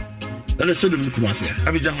 That is Stadium Kumasi.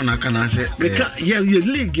 Abidjan, can I say, yeah, you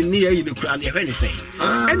league near you, the crown, you have say.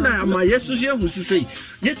 And now, my yes, who say,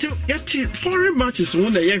 yet foreign matches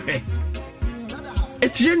won the year.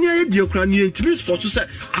 Etienne di okranie ntimi sport say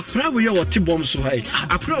akra we your T-bomb so high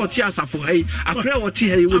akra o ti asafo high akra o ti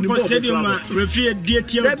high woni bo stadium refi die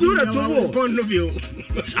tie o ti no bio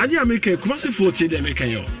ani ameke Kumasi 40 dem make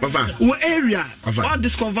yo baba wo area all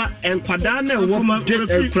discover enkwada na wo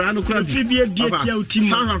ekra no kra fi bia die tie o ti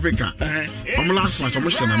South Africa last match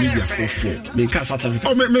almost Namibia 4-4 me ka South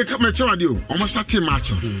Africa me tell you almost start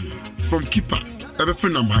match from keeper ebe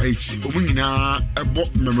number 8 omunyina ebo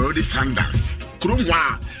Mamelodi Sundowns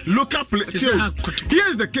Krumwa local play.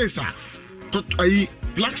 Here's the case, sir.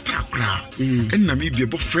 Black Star crowd in Namibia,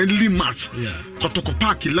 but friendly match. Kotoko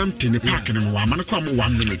Park, Lantini Park, and Wamanako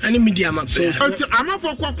 1 minute. Any media, I'm up for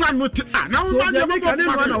Kwakwan. Now,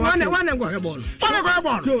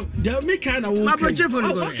 they'll make kind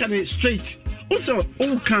of straight. Also,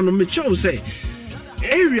 all kind of mature say.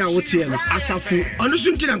 Area what's here, Asafu, on the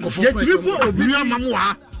Suntin and for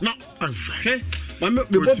Mamma. No, okay. My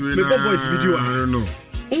boys video. I don't know.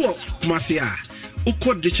 Oh, Kumasia. Oh,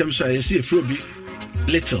 caught the champs. I see a few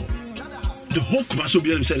little. The whole Kumaso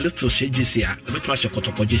be say little shade JC. But much a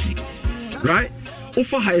Kotoko JC. Right?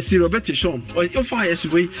 Offer high see Robert Sean. Or offer highest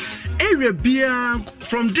way. Area be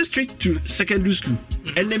from district to secondary school.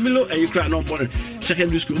 And the Milo and you cry no more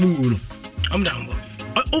secondary school. I'm down.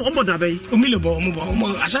 Omodabe Umilobo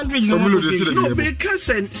Asante no because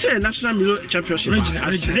say national Milo championship regional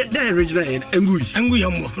Engui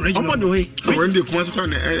regional when they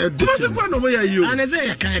come no where you and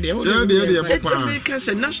say kind because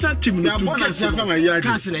national team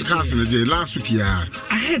last week yeah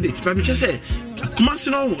I heard it but me just say Kumasi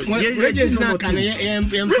no regions na kan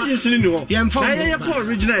regions ni no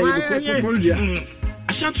regional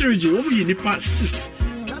Ashanti region we be nipa 6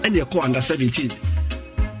 and you call under 17.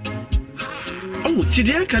 Oh,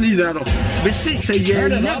 today can you know? But say yeah,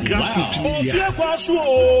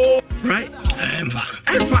 right?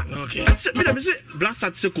 Okay. Me say blast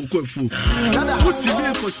say cocoa food. What to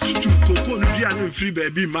be for chichu cocoa no be an free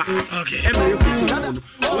baby ma. Okay. E be cocoa.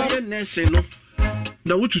 Oh yeah, nurse no.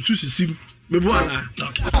 Na what to sisim. Me bo ana.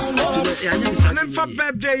 Okay. And for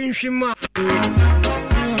birthday in Shima.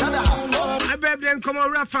 I birthday come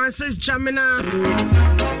over Francis Jamina.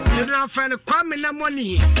 You don't find a Kwame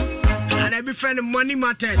money. And every friend of Money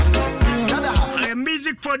Matters. A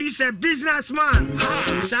music producer, businessman.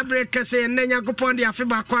 Sabrina say, Nenya Gopondi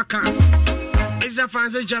Afiba Kwaka. It's a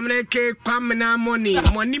fancy Germany cake, Kwamina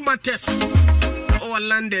Money Matters. Or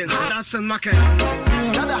London, that's a market.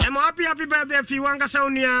 I'm happy birthday if you want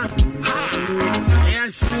Sonia.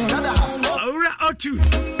 Yes. Aura Otu.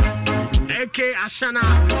 AK Ashana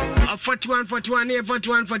of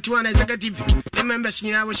 41 executive members,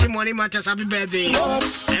 you know, wishing Money Matters happy birthday.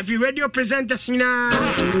 Every radio presenter, you know,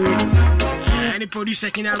 any producer,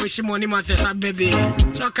 you know, wishing Money Matters happy birthday.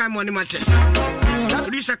 So come Money Matters.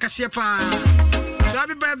 Producer Kasiapa. So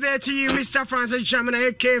happy birthday to you, Mr. Francis Jamina,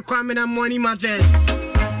 AK Kwame and Money Matters.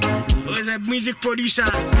 Who is a music producer,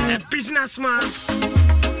 a businessman,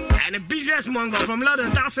 and a businessman from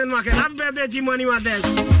London, Dawson Market. Happy birthday to Money Matters.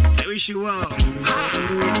 I wish you well.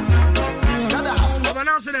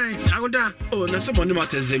 Oh, that's a Money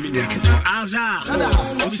Matters. How's that?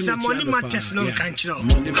 It's a Money Matters, no country.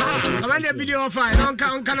 I'm on the video of I don't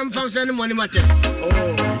come from sending Money Matters.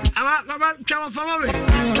 Oh, I'm from family.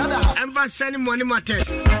 I'm for sending Money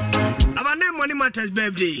Matters. I'm name Money Matters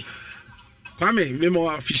birthday. Kwame, memo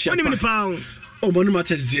official. Money pound. Oh, Money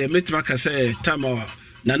Matters there. Metimaka say Tama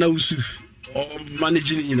Nana Usu or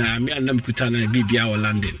managing in a me and them Kutana BBA or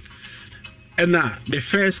London. And now the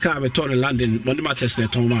first car we told London Money Matters the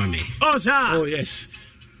Tomami. Oh, sir. Oh, yes.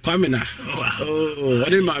 Kwame na. Oh,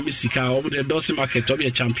 what did my Missika over the Dawson Market to be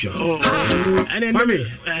a champion? Oh, and then Kwame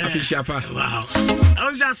official. Wow. I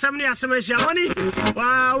was at somebody money.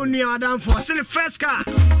 Wow, near Adam for still the first car.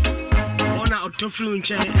 Out to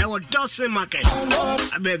Flunche, I was Dawson Market.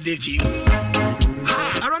 I birthday to you.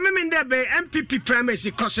 I remember that by MPP premise,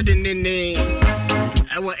 it costed in the name.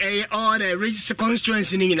 I was all the registered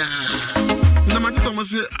constituency in a. The matter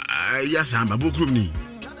almost yes, I'm a book room.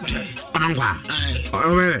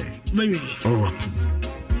 Oh, baby. Oh,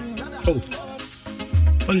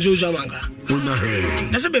 on Jojamanga.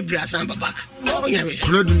 That's a bit brass and back.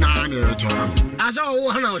 Could none I saw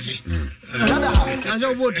 1 out. I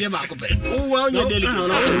saw vote here back. Oh, well, your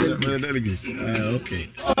delegate. Okay.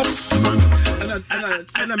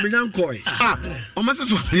 And I'm being coy. Almost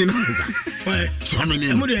as well. So many.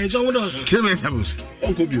 Uncle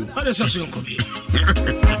Bill. What is Uncle Bill?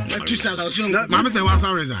 Mamma said, "What's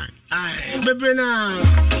our resign?" Baby, now,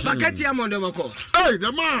 Bakati Amon Demako. Hey,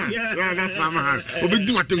 the man. Yeah, that's my man. We'll be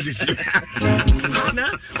doing this.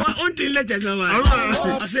 Until letters,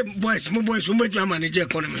 I said, boys, my boys, who make your manager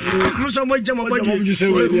economy. So much Jama, what you say?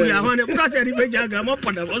 We are on a process. We jagger up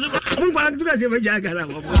on the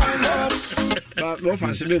but no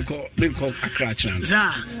fancy link a cratch.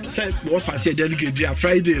 Said, what fancy delegate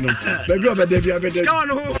Friday, no. Baby, over there, be a better.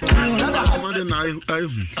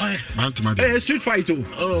 Street fight.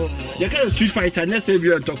 Oh, you can't street fight and let's say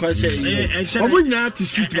you are talking. Say, I would not to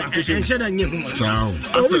street back. I said, I knew. Ciao.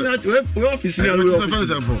 I would not we office.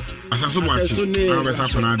 As I so much.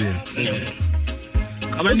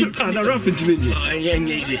 I'm a rough into me. As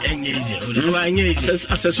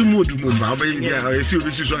a sumo do move, I'll be here. I see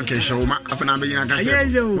this is one case. I'm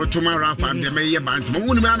what tomorrow and the mayor band.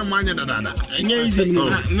 Wouldn't man of mine and another.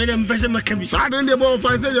 Madam President can be silent. The ball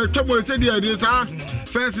finds your trouble. Said the idea,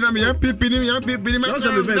 first, I'm young people,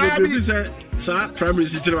 sir, primary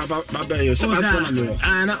city about yourself.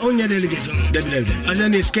 And only delegate. And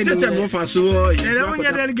then it's getting more fast. So, and only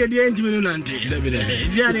delegate the anti-Minante.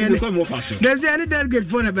 There's any delegate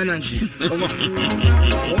for a Benanti.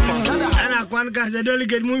 And I can't get a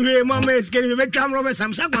delegate movie. Mamma is getting a bit camera with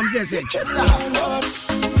some circumstances.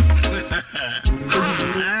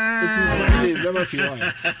 Never feel.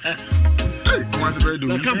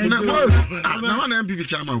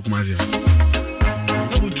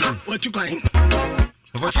 What you calling?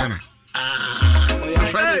 What China?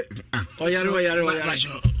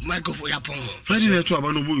 Michael for Yapon. Friday night to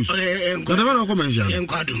about no booze. Got a man of commercial.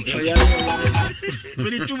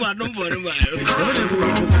 Very too bad, no for him.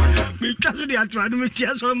 Because they are trying to make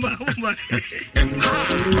chairs on my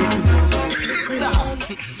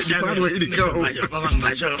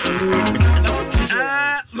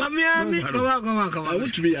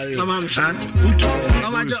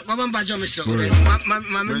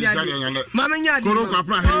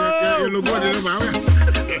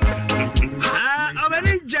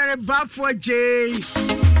Jerry Buffo J.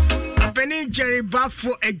 Jerry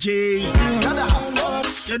Buffo a J.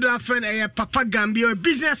 You do a friend a Papa Gambio,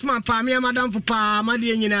 businessman, Pamia, Madame for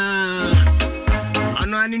Pamadina.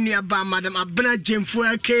 Anani nearby, Madam Abena Jim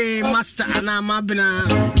Fueke, Master Anna Mabina.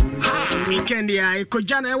 Weekendia,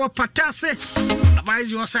 Kojana, what Patase.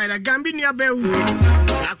 Advise your side, a Gambi near Bell.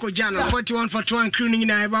 Akojana, 41 crooning in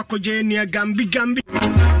Ivako J near Gambi.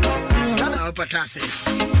 Patase.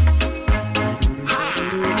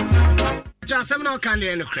 Just I'm not candy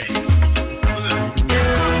and crack.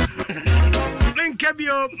 Then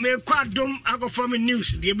Cabio, me quadrum, I go from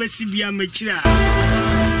news, the BCBA Mechira.